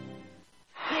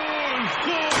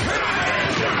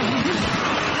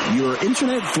 Your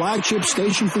internet flagship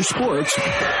station for sports.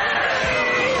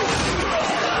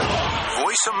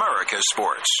 Voice America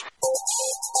Sports.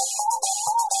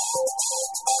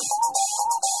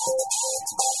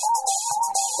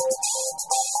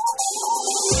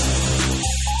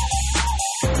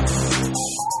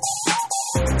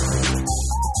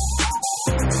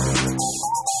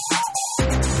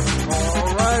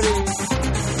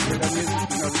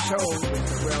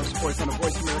 On the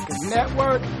Voice America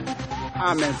Network.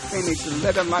 I'm in Phoenix and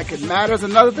living like it matters.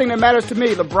 Another thing that matters to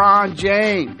me, LeBron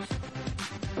James.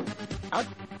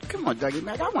 Come on, Dougie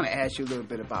Mac. I want to ask you a little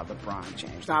bit about LeBron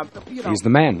James. Now, you know, he's the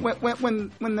man.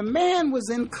 When the man was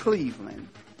in Cleveland,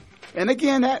 and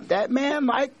again, that man,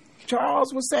 like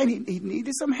Charles was saying, he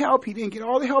needed some help. He didn't get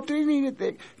all the help that he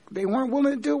needed. They weren't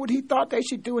willing to do what he thought they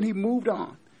should do, and he moved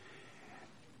on.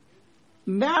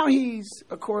 Now he's,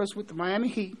 of course, with the Miami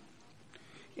Heat.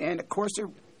 And, of course, they're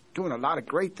doing a lot of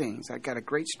great things. I got a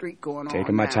great streak going on.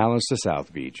 Taking my talents to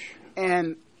South Beach.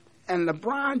 And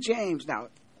LeBron James, now,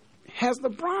 has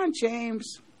LeBron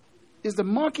James, is the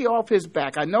monkey off his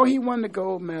back? I know he won the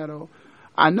gold medal.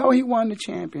 I know he won the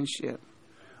championship.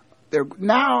 They're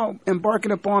now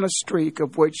embarking upon a streak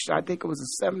of which I think it was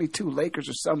the 72 Lakers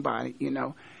or somebody,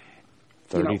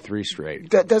 33 straight.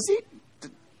 Does he,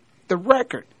 the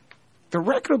record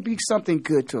will be something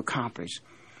good to accomplish.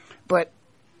 But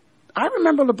I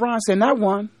remember LeBron saying, not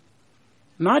 1,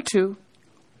 not 2,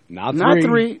 not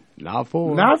 3, not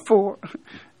 4, not 4,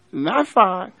 not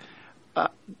 5.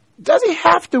 Does he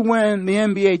have to win the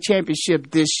NBA championship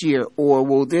this year, or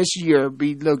will this year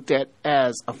be looked at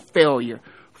as a failure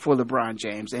for LeBron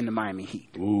James and the Miami Heat?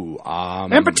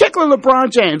 In particular,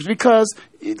 LeBron James, because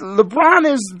LeBron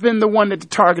has been the one that the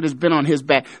target has been on his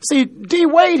back. See, D.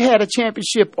 Wade had a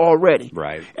championship already.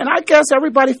 Right. And I guess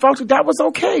everybody thought that was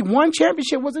okay. One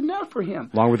championship was enough for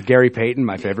him. Along with Gary Payton,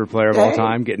 my favorite player of all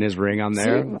time, getting his ring on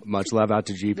there. Much love out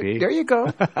to GP. There you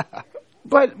go.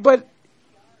 But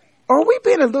are we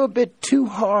being a little bit too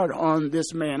hard on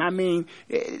this man? I mean,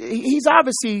 he's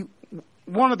obviously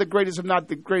one of the greatest, if not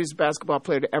the greatest basketball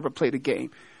player to ever play the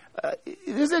game.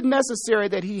 Is it necessary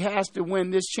that he has to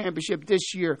win this championship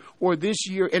this year or this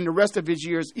year and the rest of his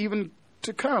years, even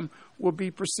to come, will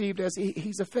be perceived as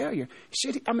he's a failure?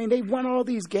 They won all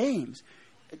these games.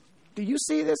 Do you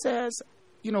see this as,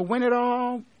 win it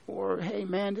all, or hey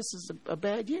man, this is a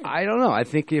bad year? I don't know. I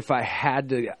think if I had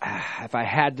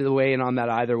to weigh in on that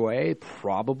either way, it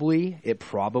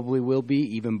probably will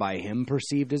be, even by him,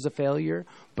 perceived as a failure.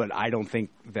 But I don't think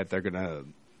that they're going to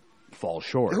fall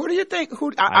short. Who do you think?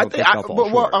 I think they'll fall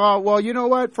short. Well, you know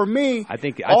what? For me,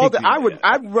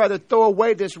 I'd rather throw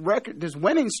away this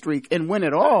winning streak and win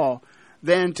it all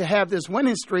than to have this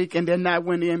winning streak and then not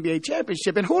win the NBA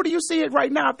championship. And who do you see it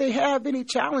right now? If they have any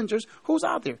challengers, who's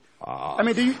out there? I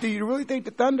mean, do you really think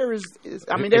the Thunder is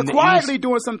I mean, they're quietly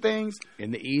doing some things. In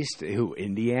the East,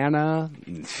 Indiana?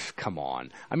 Come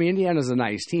on. I mean, Indiana's a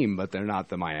nice team, but they're not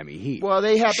the Miami Heat. Well,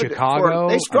 they have Chicago.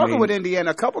 They struggled with Indiana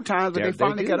a couple times, but they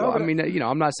finally got over it. I mean,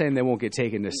 I'm not saying they won't get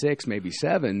taken to 6, maybe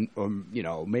 7, or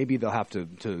maybe they'll have to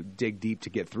dig deep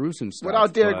to get through some stuff.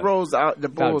 Without Derrick Rose, the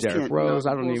Bulls can't. Derrick Rose,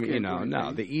 I don't even.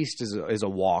 No. The East is a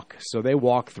walk, so they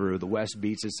walk through. The West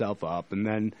beats itself up, and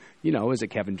then is it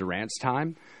Kevin Durant's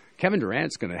time? Kevin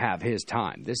Durant's going to have his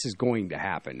time. This is going to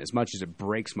happen, as much as it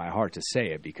breaks my heart to say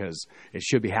it, because it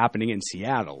should be happening in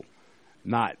Seattle,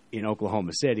 not in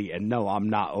Oklahoma City. And no, I'm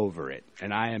not over it.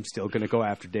 And I am still going to go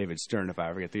after David Stern if I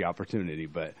ever get the opportunity.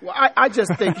 But I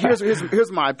just think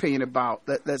here's my opinion about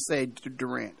let's say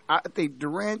Durant. I think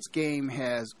Durant's game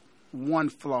has one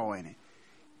flaw in it: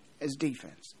 his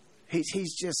defense.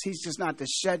 He's just not the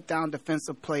shutdown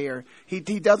defensive player. He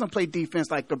doesn't play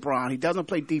defense like LeBron. He doesn't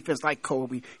play defense like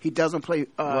Kobe. He doesn't play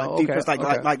defense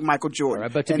like Michael Jordan.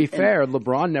 Right, but to be fair,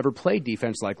 LeBron never played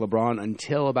defense like LeBron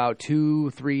until about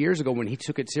 2-3 years ago when he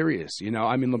took it serious.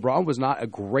 I mean, LeBron was not a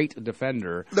great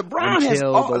defender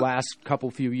until the last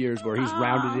few years where he's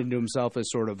rounded into himself as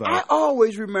sort of I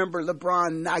always remember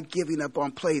LeBron not giving up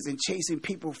on plays and chasing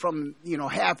people from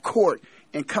half court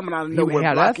and coming out of nowhere. He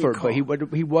had effort, but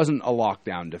he wasn't a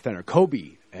lockdown defender.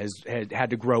 Kobe had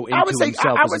to grow into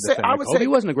himself as a defender. Kobe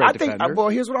wasn't a great defender. Well,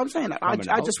 here's what I'm saying.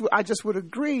 I just would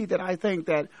agree that I think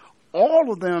that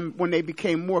all of them, when they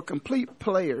became more complete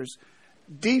players,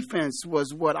 defense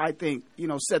was what I think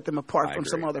set them apart from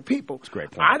some other people. That's a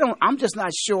great point. I'm just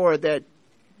not sure that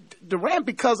Durant,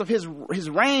 because of his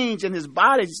range and his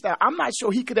body style, I'm not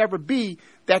sure he could ever be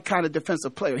that kind of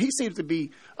defensive player. He seems to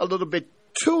be a little bit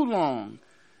too long,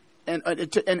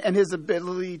 and his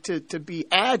ability to be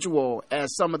agile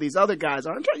as some of these other guys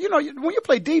are. When you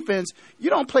play defense, you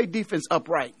don't play defense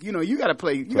upright. You got to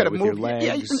play. You got to move.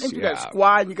 You got to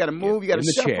squat. You got to move. You got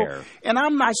to shuffle. Chair. And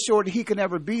I'm not sure that he can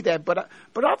ever be that. But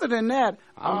other than that,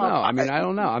 I don't know. I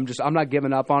don't know. I'm not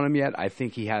giving up on him yet. I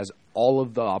think he has all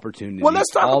of the opportunities. Well,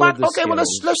 let's talk about. Okay, well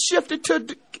let's shift it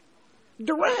to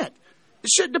Durant.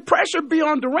 Should the pressure be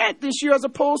on Durant this year as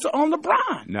opposed to on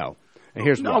LeBron? No. And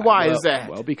here's why. Why is that?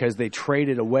 Well, because they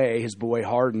traded away his boy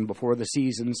Harden before the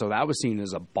season, so that was seen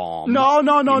as a bomb. No.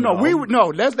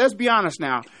 Let's be honest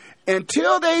now.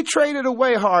 Until they traded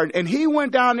away Harden and he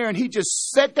went down there and he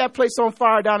just set that place on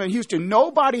fire down in Houston,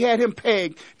 nobody had him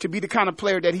pegged to be the kind of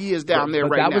player that he is down there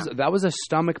right now. That was a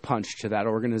stomach punch to that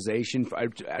organization.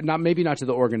 Maybe not to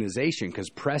the organization,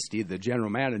 because Presti, the general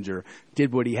manager,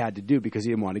 did what he had to do because he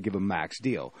didn't want to give a max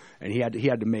deal, and he had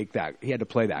to make that. He had to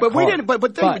play that. But card. we didn't.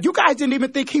 But you guys didn't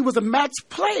even think he was a max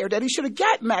player, that he should have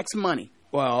got max money.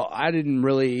 Well, I didn't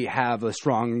really have a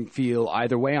strong feel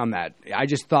either way on that. I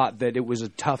just thought that it was a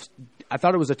tough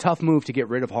move to get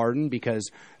rid of Harden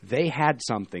because they had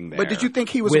something there. But did you think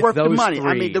he was worth the money?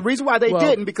 I mean, the reason why they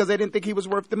didn't, because they didn't think he was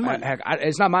worth the money.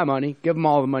 It's not my money. Give them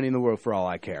all the money in the world for all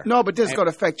I care. No, but this is going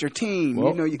to affect your team.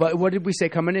 Well, but what did we say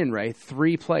coming in, Ray?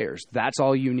 3 players. That's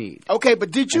all you need. Okay,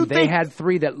 but did you think they had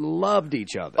 3 that loved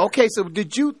each other? Okay, so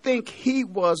did you think he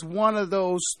was one of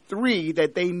those 3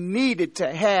 that they needed to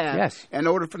have in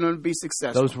order for them to be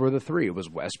successful? Those were the 3. It was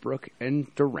Westbrook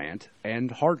and Durant and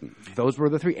Harden. Those were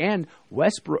the 3. And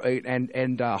Westbrook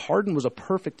and Harden was a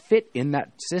perfect fit in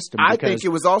that system. I think it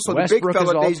was also Westbrook the big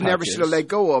fella they never should have let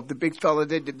go of. The big fella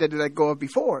they let go of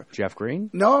before. Jeff Green?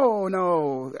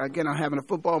 No. Again, I'm having a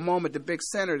football moment. The big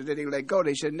center that they let go,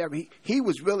 they should never. He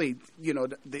was really,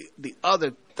 the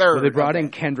other third. Well, they brought in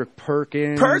Kendrick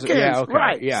Perkins.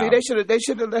 Right? Yeah. See, they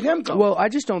should have let him go. Well, I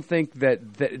just don't think that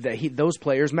those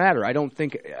players matter. I don't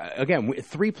think. Again,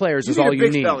 3 players is all you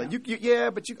need. Fella.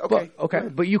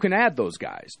 But you can add those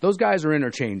guys. Those guys are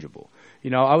interchangeable.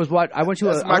 I went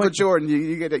to Michael Jordan.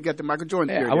 You get the Michael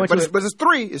Jordan theory. But it's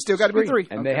 3. It's still got to be 3.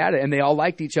 And they had it, and they all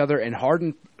liked each other. And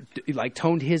Harden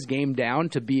toned his game down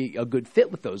to be a good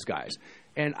fit with those guys.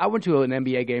 And I went to an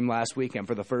NBA game last weekend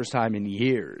for the first time in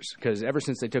years, because ever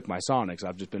since they took my Sonics,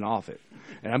 I've just been off it.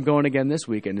 And I'm going again this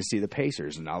weekend to see the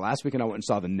Pacers. And now last weekend I went and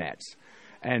saw the Nets.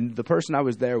 And the person I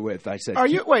was there with, I said,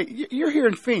 you're here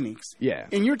in Phoenix. Yeah.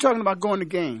 And you're talking about going to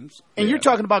games. And you're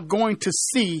talking about going to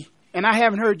see, and I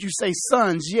haven't heard you say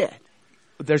Suns yet.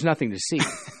 there's nothing to see.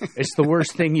 It's the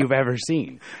worst thing you've ever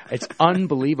seen. It's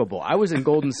unbelievable. I was in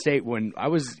Golden State when I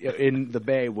was in the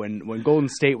Bay when Golden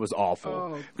State was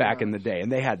awful back in the day,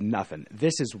 and they had nothing.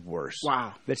 This is worse.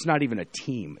 Wow. It's not even a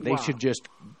team. They should just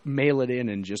mail it in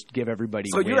and just give everybody.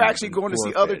 So you're actually going to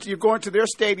see you're going to their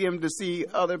stadium to see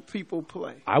other people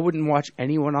play. I wouldn't watch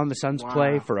anyone on the Suns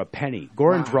play for a penny.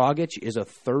 Goran Dragic is a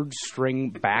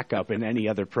third-string backup in any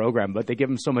other program, but they give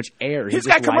him so much air. He's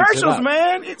got commercials,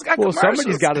 man. He's got commercials.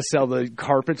 Somebody's got to sell the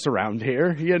carpets around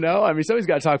here, you know? I mean, somebody's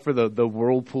got to talk for the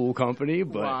Whirlpool company.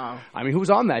 But, I mean, who's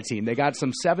on that team? They got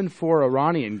some 7'4"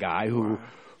 Iranian guy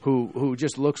who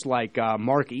just looks like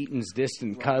Mark Eaton's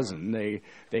distant cousin.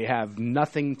 They have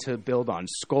nothing to build on.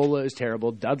 Scola is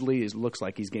terrible. Dudley looks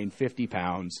like he's gained 50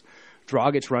 pounds.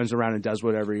 Dragic runs around and does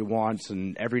whatever he wants,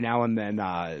 and every now and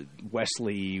then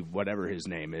Wesley, whatever his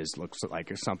name is, looks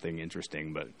like something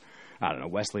interesting, but I don't know.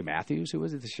 Wesley Matthews, who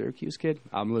was it, the Syracuse kid?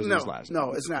 I'm losing his last name.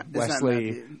 No, it's not.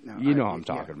 Wesley, you know who I'm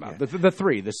talking about. The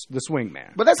three, the swing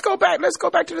man. But let's go back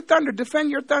to the Thunder. Defend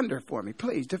your Thunder for me,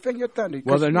 please. Defend your Thunder.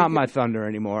 Well, they're not my Thunder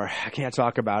anymore. I can't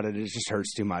talk about it. It just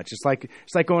hurts too much. It's like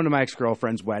going to my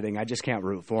ex-girlfriend's wedding. I just can't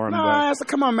root for him. No,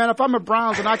 come on, man. If I'm a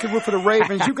Browns and I can root for the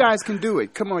Ravens, you guys can do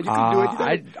it. Come on, you can do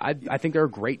it. I think they're a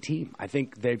great team. I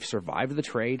think they've survived the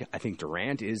trade. I think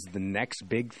Durant is the next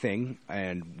big thing,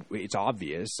 and it's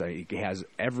obvious. He has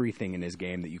everything in his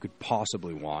game that you could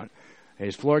possibly want.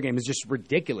 His floor game is just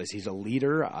ridiculous. He's a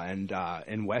leader,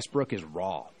 and Westbrook is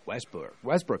raw.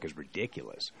 Westbrook is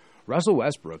ridiculous. Russell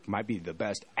Westbrook might be the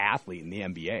best athlete in the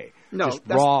NBA. No, just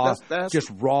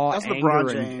raw that's anger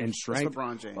and strength. That's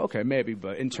LeBron James. Okay, maybe,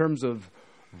 but in terms of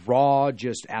raw,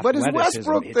 just athleticism, but is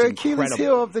Westbrook it's the Achilles incredible.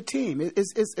 heel of the team?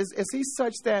 Is he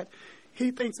such that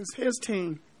he thinks it's his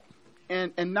team,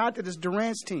 and not that it's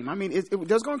Durant's team? I mean,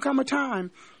 there's going to come a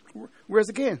time. Whereas,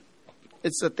 again,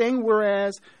 it's a thing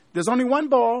whereas there's only one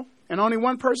ball and only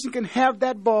one person can have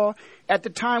that ball at the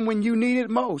time when you need it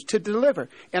most to deliver.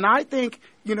 And I think,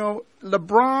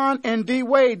 LeBron and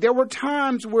D-Wade, there were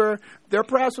times where there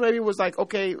perhaps maybe was like,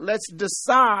 okay, let's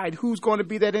decide who's going to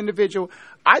be that individual.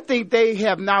 I think they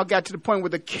have now got to the point where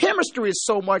the chemistry is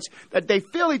so much that they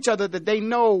feel each other that they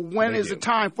know when is the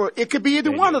time for it. Could be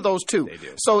either one of those two.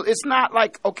 So it's not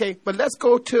like, okay, but let's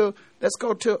go to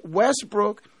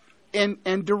Westbrook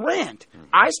and Durant.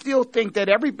 I still think that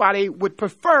everybody would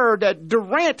prefer that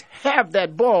Durant have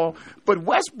that ball, but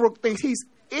Westbrook thinks he's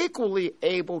equally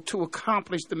able to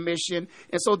accomplish the mission,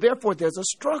 and so therefore there's a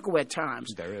struggle at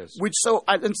times. There is.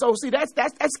 See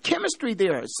that's chemistry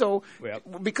there. So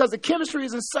because the chemistry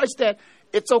isn't such that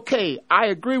it's okay. I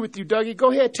agree with you, Dougie.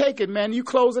 Go ahead, take it, man. You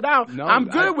close it out. No, I'm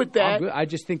good with that. I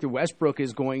just think that Westbrook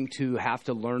is going to have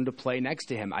to learn to play next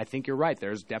to him. I think you're right.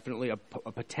 There's definitely a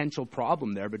potential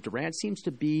problem there, but Durant seems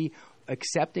to be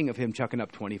accepting of him chucking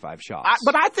up 25 shots.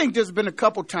 But I think there's been a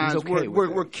couple times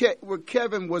where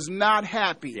Kevin was not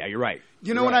happy. Yeah, you're right.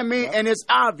 You know what I mean? Yeah. And it's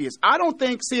obvious. I don't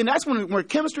think – and that's when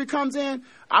chemistry comes in.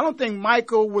 I don't think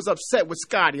Michael was upset with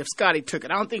Scottie if Scottie took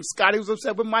it. I don't think Scottie was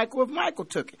upset with Michael if Michael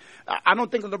took it. I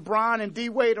don't think LeBron and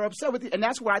D-Wade are upset with it. And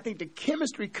that's where I think the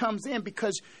chemistry comes in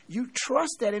because you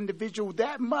trust that individual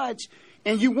that much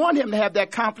and you want him to have that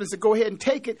confidence to go ahead and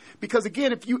take it because,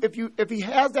 again, if he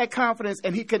has that confidence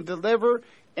and he can deliver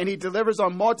 – and he delivers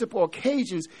on multiple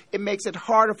occasions, it makes it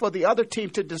harder for the other team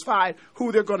to decide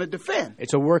who they're going to defend.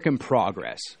 It's a work in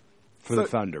progress for the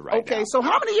Thunder right now. Okay, so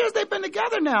how many years they've been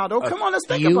together now, though? Come on, let's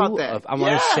think about that. I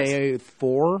want to say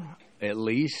 4 at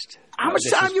least. How much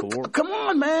time you – come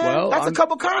on, man. Well, that's a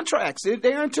couple contracts.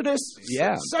 They're into this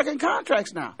second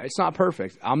contracts now. It's not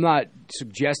perfect. I'm not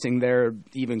suggesting they're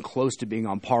even close to being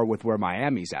on par with where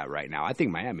Miami's at right now. I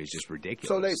think Miami's just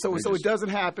ridiculous. So it doesn't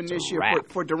happen this year.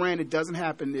 For Durant, it doesn't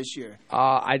happen this year.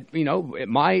 It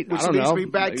might. Which I don't know. Which leads me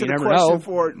back to the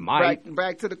question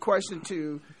back to the question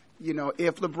to,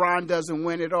 if LeBron doesn't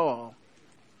win it all,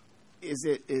 is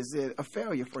it a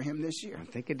failure for him this year? I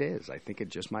think it is. I think it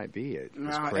just might be. As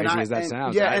crazy as that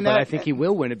sounds. But I think he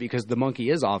will win it because the monkey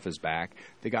is off his back.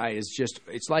 The guy is just –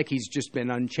 it's like he's just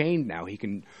been unchained now. He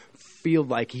can feel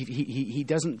like he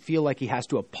doesn't feel like he has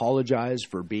to apologize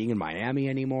for being in Miami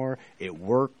anymore. It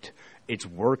worked. It's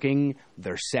working.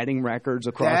 They're setting records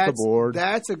across the board.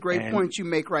 That's a great point you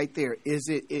make right there. Is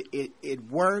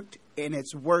it worked? And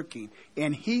it's working.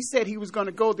 And he said he was going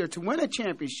to go there to win a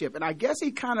championship. And I guess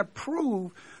he kind of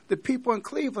proved the people in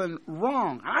Cleveland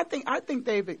wrong. I think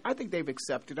they've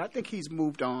accepted. I think he's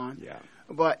moved on. Yeah.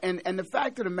 But and the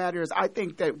fact of the matter is, I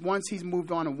think that once he's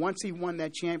moved on and once he won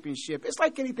that championship, it's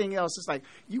like anything else. It's like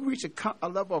you reach a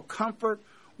level of comfort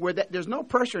where there's no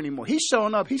pressure anymore. He's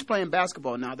showing up. He's playing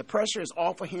basketball now. The pressure is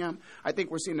off of him. I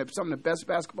think we're seeing some of the best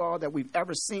basketball that we've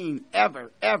ever seen,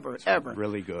 ever.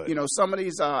 Really good. You know, some of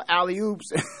these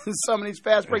alley-oops, some of these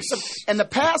fast breaks. And the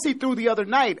pass he threw the other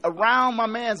night around my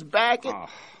man's back,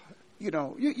 you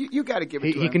know, you got to give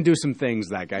it to him. He can do some things.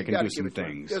 That guy can do some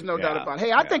things. There's no doubt about it.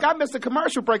 Hey, I think I missed a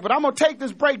commercial break, but I'm going to take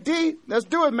this break, D. Let's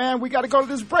do it, man. We got to go to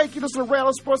this break. You listen to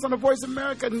Rail Sports on the Voice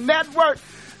America Network.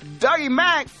 Dougie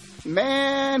Mack,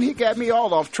 man, he got me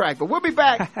all off track. But we'll be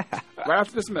back right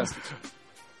after this message.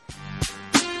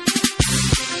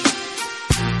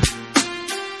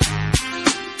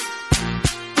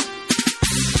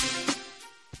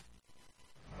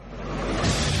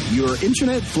 Your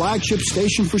internet flagship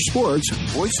station for sports,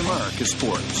 Voice America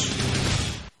Sports.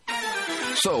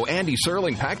 So Andy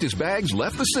Serling packed his bags,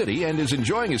 left the city, and is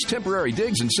enjoying his temporary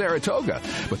digs in Saratoga.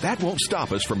 But that won't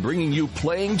stop us from bringing you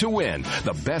Playing to Win,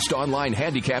 the best online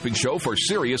handicapping show for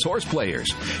serious horse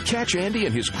players. Catch Andy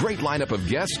and his great lineup of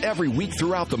guests every week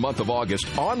throughout the month of August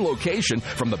on location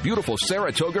from the beautiful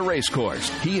Saratoga Racecourse.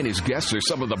 He and his guests are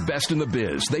some of the best in the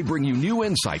biz. They bring you new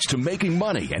insights to making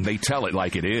money, and they tell it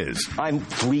like it is. I'm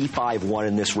 3-5-1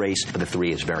 in this race, but the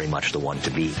 3 is very much the one to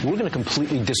beat. We're going to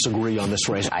completely disagree on this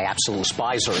race. I absolutely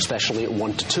despise her, especially at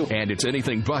 1-2. And it's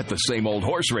anything but the same old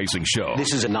horse racing show.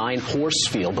 This is a 9-horse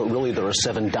field, but really there are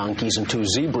 7 donkeys and 2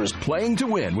 zebras. Playing to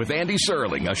Win with Andy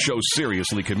Serling, a show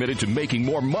seriously committed to making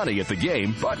more money at the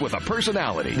game, but with a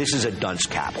personality. This is a dunce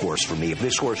cap horse for me. If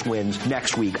this horse wins,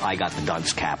 next week I got the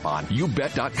dunce cap on.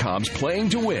 YouBet.com's Playing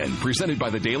to Win, presented by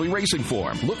the Daily Racing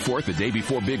Form. Look for it the day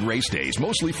before big race days,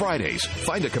 mostly Fridays.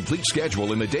 Find a complete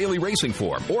schedule in the Daily Racing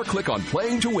Form or click on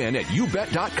Playing to Win at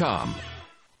YouBet.com.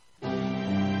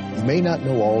 You may not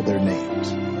know all their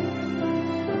names,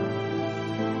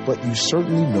 but you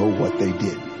certainly know what they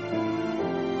did.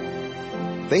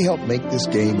 They helped make this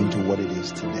game into what it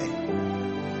is today.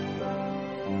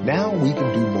 Now we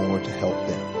can do more to help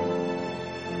them.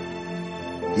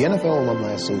 The NFL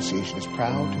Alumni Association is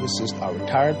proud to assist our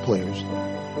retired players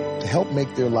to help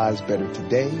make their lives better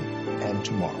today and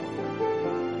tomorrow.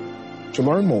 To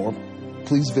learn more,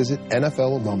 please visit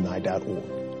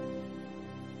NFLalumni.org.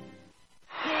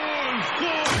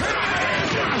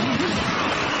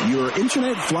 Your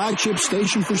internet flagship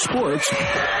station for sports,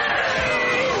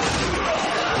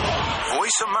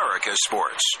 Voice America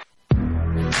Sports.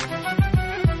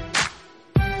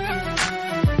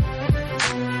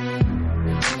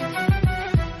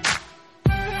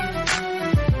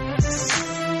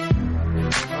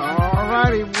 All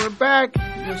righty, we're back.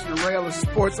 Listen to Rail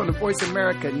Sports on the Voice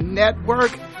America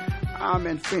Network. I'm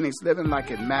in Phoenix, living like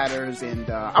it matters, and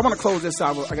I want to close this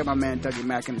out. I got my man Dougie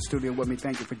Mack in the studio with me.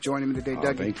 Thank you for joining me today,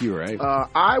 Dougie. Thank you, Ray.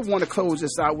 I want to close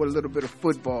this out with a little bit of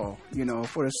football, you know,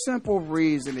 for the simple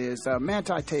reason is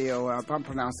Manti Te'o, if I'm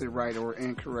pronouncing it right or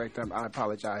incorrect, I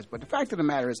apologize. But the fact of the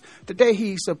matter is, today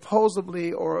he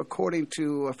supposedly, or according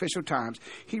to official times,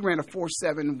 he ran a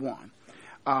 4.71.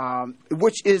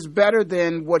 Which is better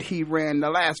than what he ran the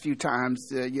last few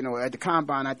times. You know, at the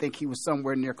combine, I think he was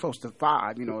somewhere near close to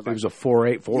 5. You know, it was a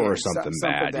 4.84 or something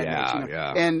bad.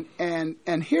 Yeah. And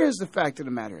here's the fact of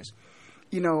the matter is,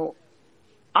 you know,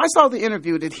 I saw the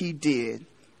interview that he did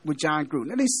with John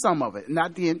Gruden. At least some of it,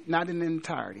 not in the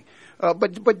entirety.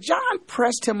 But John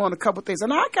pressed him on a couple things,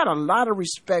 and I got a lot of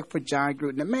respect for John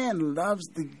Gruden. The man loves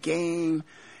the game.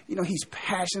 You know, he's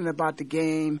passionate about the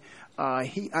game.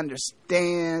 He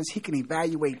understands. He can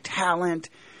evaluate talent.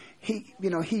 He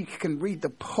can read the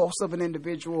pulse of an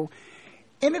individual.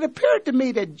 And it appeared to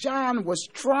me that John was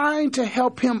trying to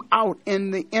help him out in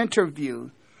the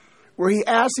interview, where he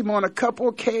asked him on a couple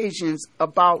occasions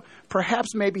about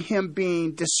perhaps maybe him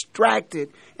being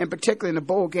distracted, in particular in the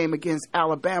bowl game against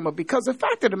Alabama. Because the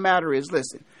fact of the matter is,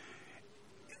 listen,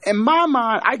 in my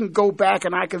mind, I can go back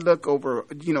and I can look over,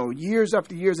 you know, years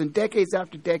after years and decades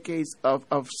after decades of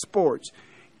sports.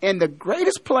 And the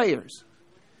greatest players,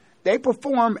 they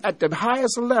perform at the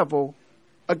highest level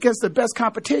against the best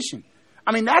competition.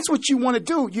 I mean, that's what you want to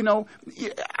do, you know.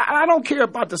 I don't care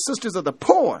about the sisters of the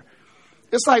poor.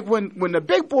 It's like when the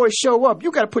big boys show up,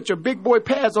 you got to put your big boy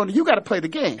pads on and you got to play the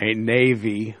game. Hey,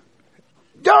 Navy.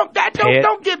 Don't put that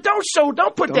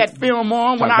film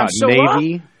on when I show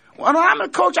Navy. Up. When I'm a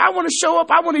coach, I want to show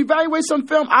up. I want to evaluate some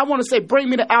film. I want to say, bring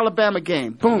me the Alabama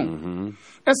game. Boom. Mm-hmm.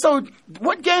 And so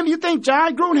what game do you think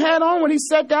John Gruden had on when he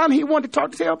sat down and he wanted to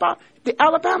talk to him about? The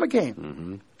Alabama game.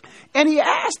 Mm-hmm. And he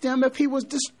asked him if he was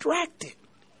distracted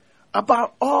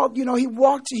about all, he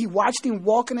watched him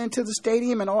walking into the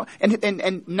stadium and all,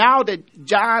 and now that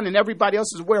John and everybody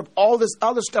else is aware of all this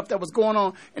other stuff that was going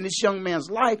on in this young man's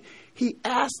life, he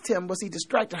asked him, was he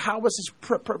distracted? How was his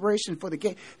preparation for the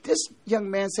game? This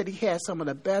young man said he had some of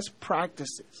the best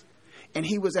practices, and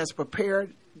he was as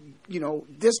prepared,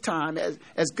 this time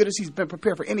as good as he's been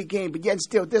prepared for any game, but yet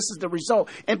still this is the result.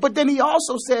 But then he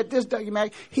also said this, Dougie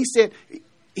Mack, he said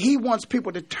he wants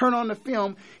people to turn on the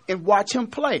film and watch him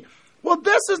play. Well,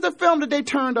 this is the film that they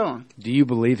turned on. Do you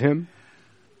believe him?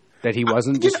 That he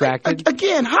wasn't distracted?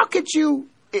 Again, how could you,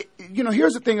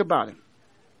 here's the thing about it.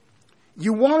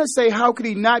 You want to say, how could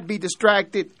he not be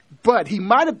distracted? But he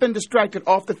might have been distracted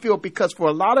off the field because for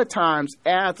a lot of times,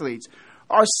 athletes,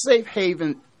 our safe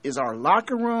haven is our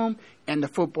locker room and the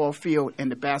football field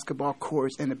and the basketball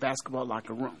courts and the basketball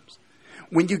locker rooms.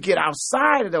 When you get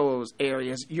outside of those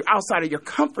areas, you're outside of your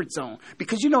comfort zone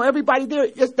because, everybody there,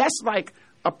 that's like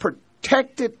a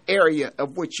protected area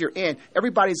of which you're in.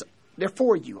 They're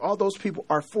for you. All those people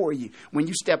are for you. When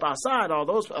you step outside, a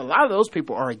lot of those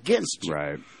people are against you.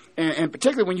 Right. And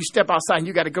particularly when you step outside and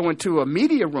you got to go into a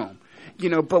media room,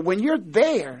 but when you're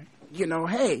there,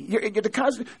 hey,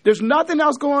 there's nothing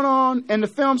else going on in the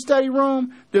film study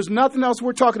room. There's nothing else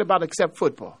we're talking about except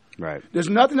football. Right. There's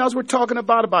nothing else we're talking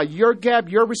about your gap,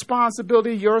 your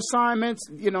responsibility, your assignments.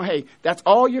 Hey, that's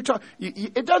all you're talking.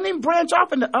 It doesn't even branch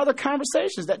off into other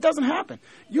conversations. That doesn't happen.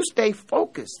 You stay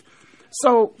focused.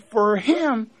 So for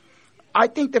him, I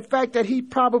think the fact that he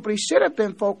probably should have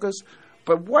been focused,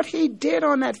 but what he did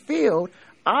on that field,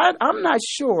 I'm not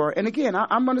sure. And again,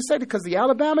 I'm going to say that because the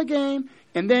Alabama game,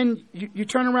 and then you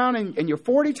turn around and your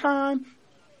 40 time.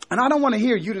 And I don't want to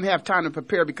hear you didn't have time to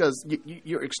prepare because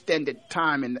your extended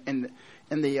time in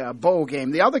the bowl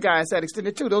game. The other guys had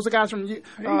extended too. Those are guys from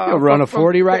run a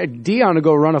 40 right. Deion will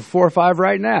go run a 4.5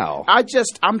 right now.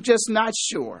 I'm just not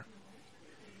sure.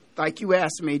 Like you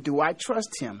asked me, do I trust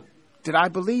him? Did I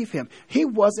believe him? He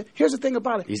wasn't. Here's the thing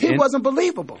about it. He wasn't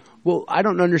believable. Well, I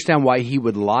don't understand why he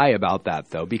would lie about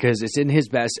that, though, because it's in his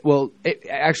best. Well,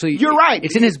 actually, you're right.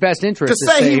 It's in his best interest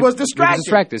to say he was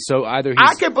distracted. So either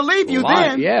I can believe you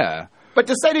then. Yeah. But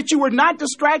to say that you were not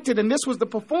distracted and this was the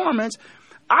performance,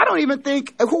 I don't even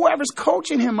think whoever's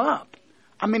coaching him up.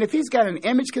 I mean, if he's got an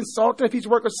image consultant, if he's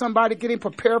working with somebody getting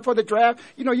prepared for the draft,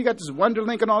 you got this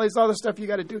Wonderlink and all this other stuff you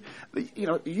got to do.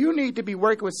 You need to be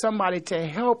working with somebody to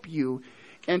help you.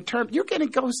 You're going to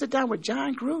go sit down with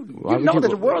John Gruden. That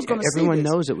the world's going to see this. Everyone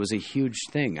knows it was a huge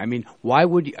thing. I mean, why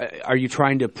would are you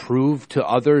trying to prove to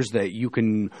others that you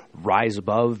can rise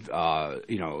above,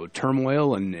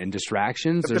 turmoil and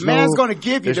distractions? The man's going to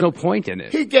give you. There's no point in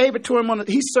it. He gave it to him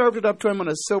he served it up to him on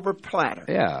a silver platter.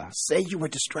 Yeah. Say you were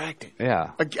distracted.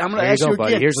 Yeah. I'm going to ask you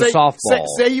again. Here's a softball.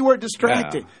 Say you were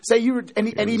distracted. Yeah. Say you were, and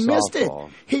he missed softball.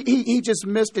 it. He just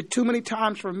missed it too many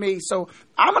times for me. So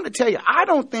I'm going to tell you, I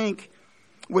don't think.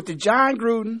 With the John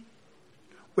Gruden,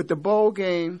 with the bowl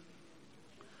game,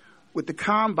 with the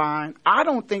combine, I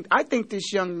think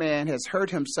this young man has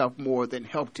hurt himself more than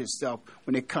helped himself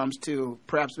when it comes to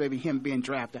perhaps maybe him being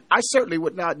drafted. I certainly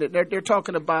would not. They're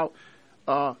talking about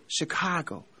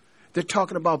Chicago. They're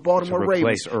talking about Baltimore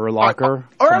Ravens. Urlacher?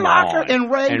 Urlacher and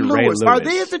Ray Lewis. Are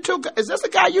these the two? Is this a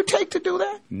guy you take to do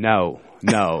that? No.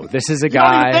 This is a you guy.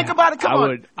 You don't even think about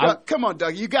it. Come on,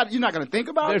 Doug. You're not going to think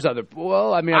about it. There's other.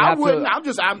 Well, I mean, I wouldn't.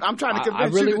 I'm trying to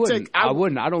convince you to take. I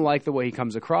wouldn't. I don't like the way he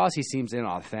comes across. He seems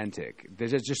inauthentic.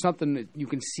 There's just something that you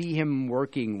can see him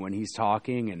working when he's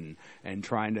talking and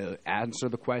trying to answer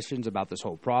the questions about this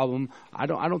whole problem. I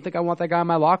don't think I want that guy in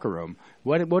my locker room.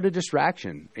 What a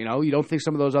distraction. You don't think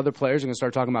some of those other players are going to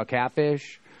start talking about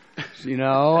catfish?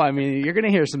 I mean, you're going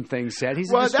to hear some things said.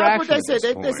 He's a distraction. That's what they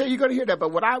say. They say you're going to hear that.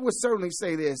 But what I would certainly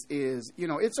say this is,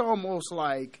 it's almost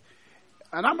like,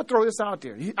 and I'm going to throw this out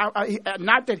there.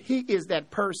 Not that he is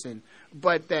that person,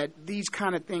 but that these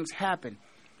kind of things happen.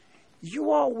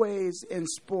 You always, in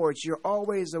sports, you're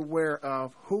always aware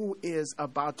of who is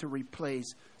about to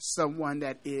replace someone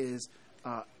that is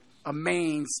a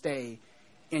mainstay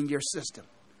in your system.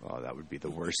 Oh, that would be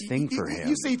the worst thing for him.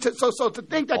 You see, so to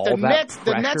think that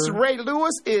the next Ray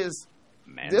Lewis is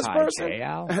this person,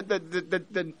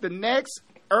 the next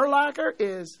Urlacher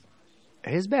is.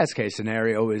 His best case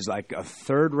scenario is like a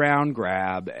third round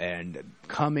grab and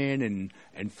come in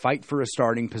and fight for a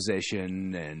starting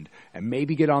position and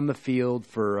maybe get on the field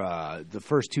for the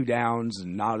first 2 downs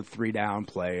and not a 3-down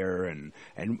player and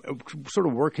sort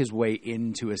of work his way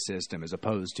into a system as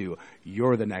opposed to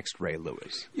you're the next Ray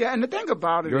Lewis. Yeah, and the thing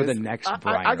about it you're is the next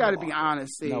Brian. I got to be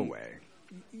honest. See, no way.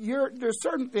 There's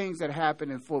certain things that happen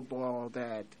in football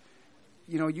that.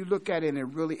 You look at it and it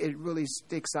really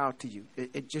sticks out to you.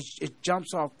 It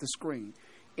jumps off the screen.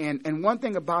 And one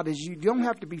thing about it is you don't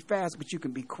have to be fast, but you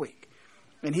can be quick.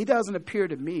 And he doesn't appear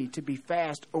to me to be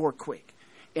fast or quick.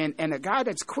 And a guy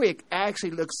that's quick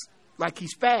actually looks like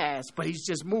he's fast, but he's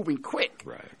just moving quick.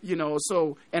 Right. You know,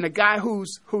 so, and a guy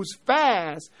who's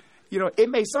fast, you know, it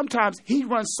may sometimes he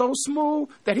runs so smooth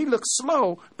that he looks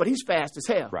slow, but he's fast as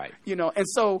hell. Right. You know, and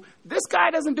so this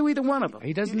guy doesn't do either one of them.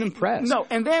 He doesn't impress. No,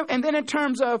 and then in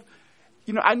terms of,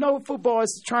 you know, I know football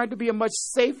is trying to be a much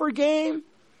safer game,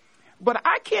 but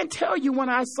I can't tell you when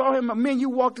I saw him, man, you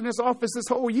walked in this office this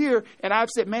whole year, and I've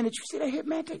said, man, did you see that hit,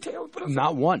 man?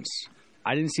 Not once.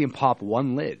 I didn't see him pop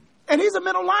one lid. And he's a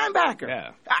middle linebacker.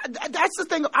 Yeah. That's the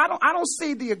thing. I don't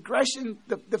see the aggression.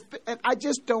 And I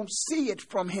just don't see it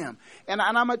from him. And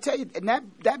I'm gonna tell you, and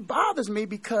that bothers me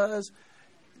because,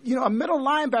 you know, a middle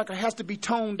linebacker has to be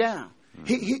toned down.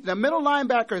 The middle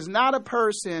linebacker is not a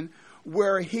person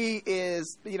where he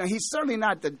is, you know, he's certainly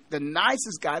not the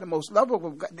nicest guy, the most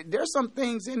lovable guy. There's some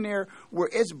things in there where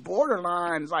it's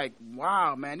borderline like,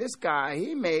 wow, man, this guy,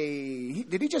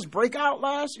 did he just break out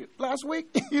last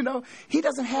week? You know, he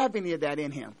doesn't have any of that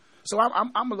in him. So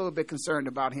I'm a little bit concerned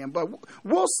about him, but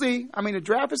we'll see. I mean, the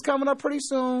draft is coming up pretty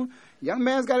soon. Young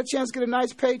man's got a chance to get a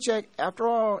nice paycheck. After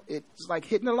all, it's like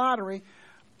hitting the lottery,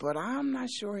 but I'm not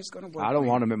sure it's going to work. I don't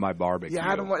want him at my barbecue. Yeah,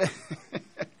 I don't want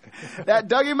that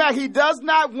Dougie Mack, he does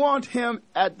not want him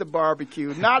at the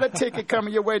barbecue. Not a ticket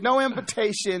coming your way, no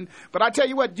invitation. But I tell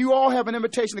you what, you all have an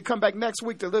invitation to come back next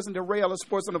week to listen to Ray Ellis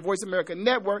Sports on the Voice America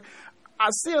Network. I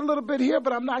see a little bit here,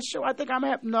 but I'm not sure. I think I'm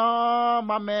happy. No,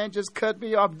 my man just cut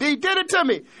me off. D did it to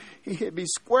me. He hit me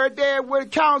square dead where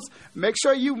it counts. Make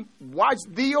sure you watch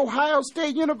The Ohio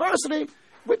State University.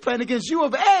 We're playing against U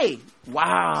of A.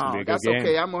 Wow, that's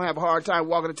okay. I'm going to have a hard time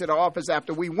walking into the office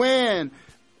after we win.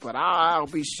 But I'll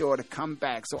be sure to come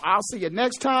back. So I'll see you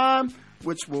next time,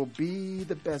 which will be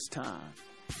the best time.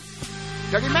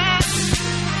 Dougie Mack!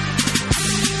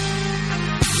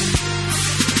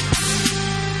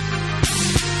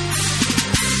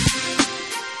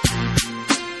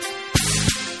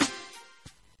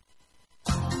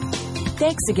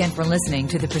 Thanks again for listening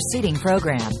to the preceding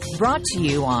program, brought to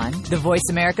you on the Voice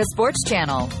America Sports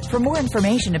Channel. For more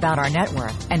information about our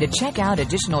network and to check out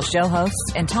additional show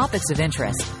hosts and topics of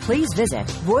interest, please visit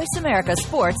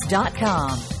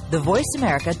voiceamericasports.com. The Voice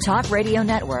America Talk Radio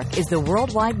Network is the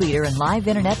worldwide leader in live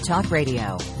Internet talk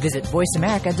radio. Visit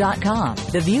voiceamerica.com.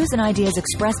 The views and ideas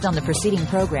expressed on the preceding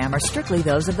program are strictly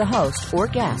those of the host or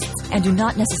guests and do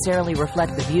not necessarily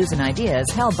reflect the views and ideas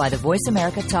held by the Voice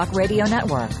America Talk Radio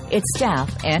Network, its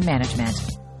staff, and management.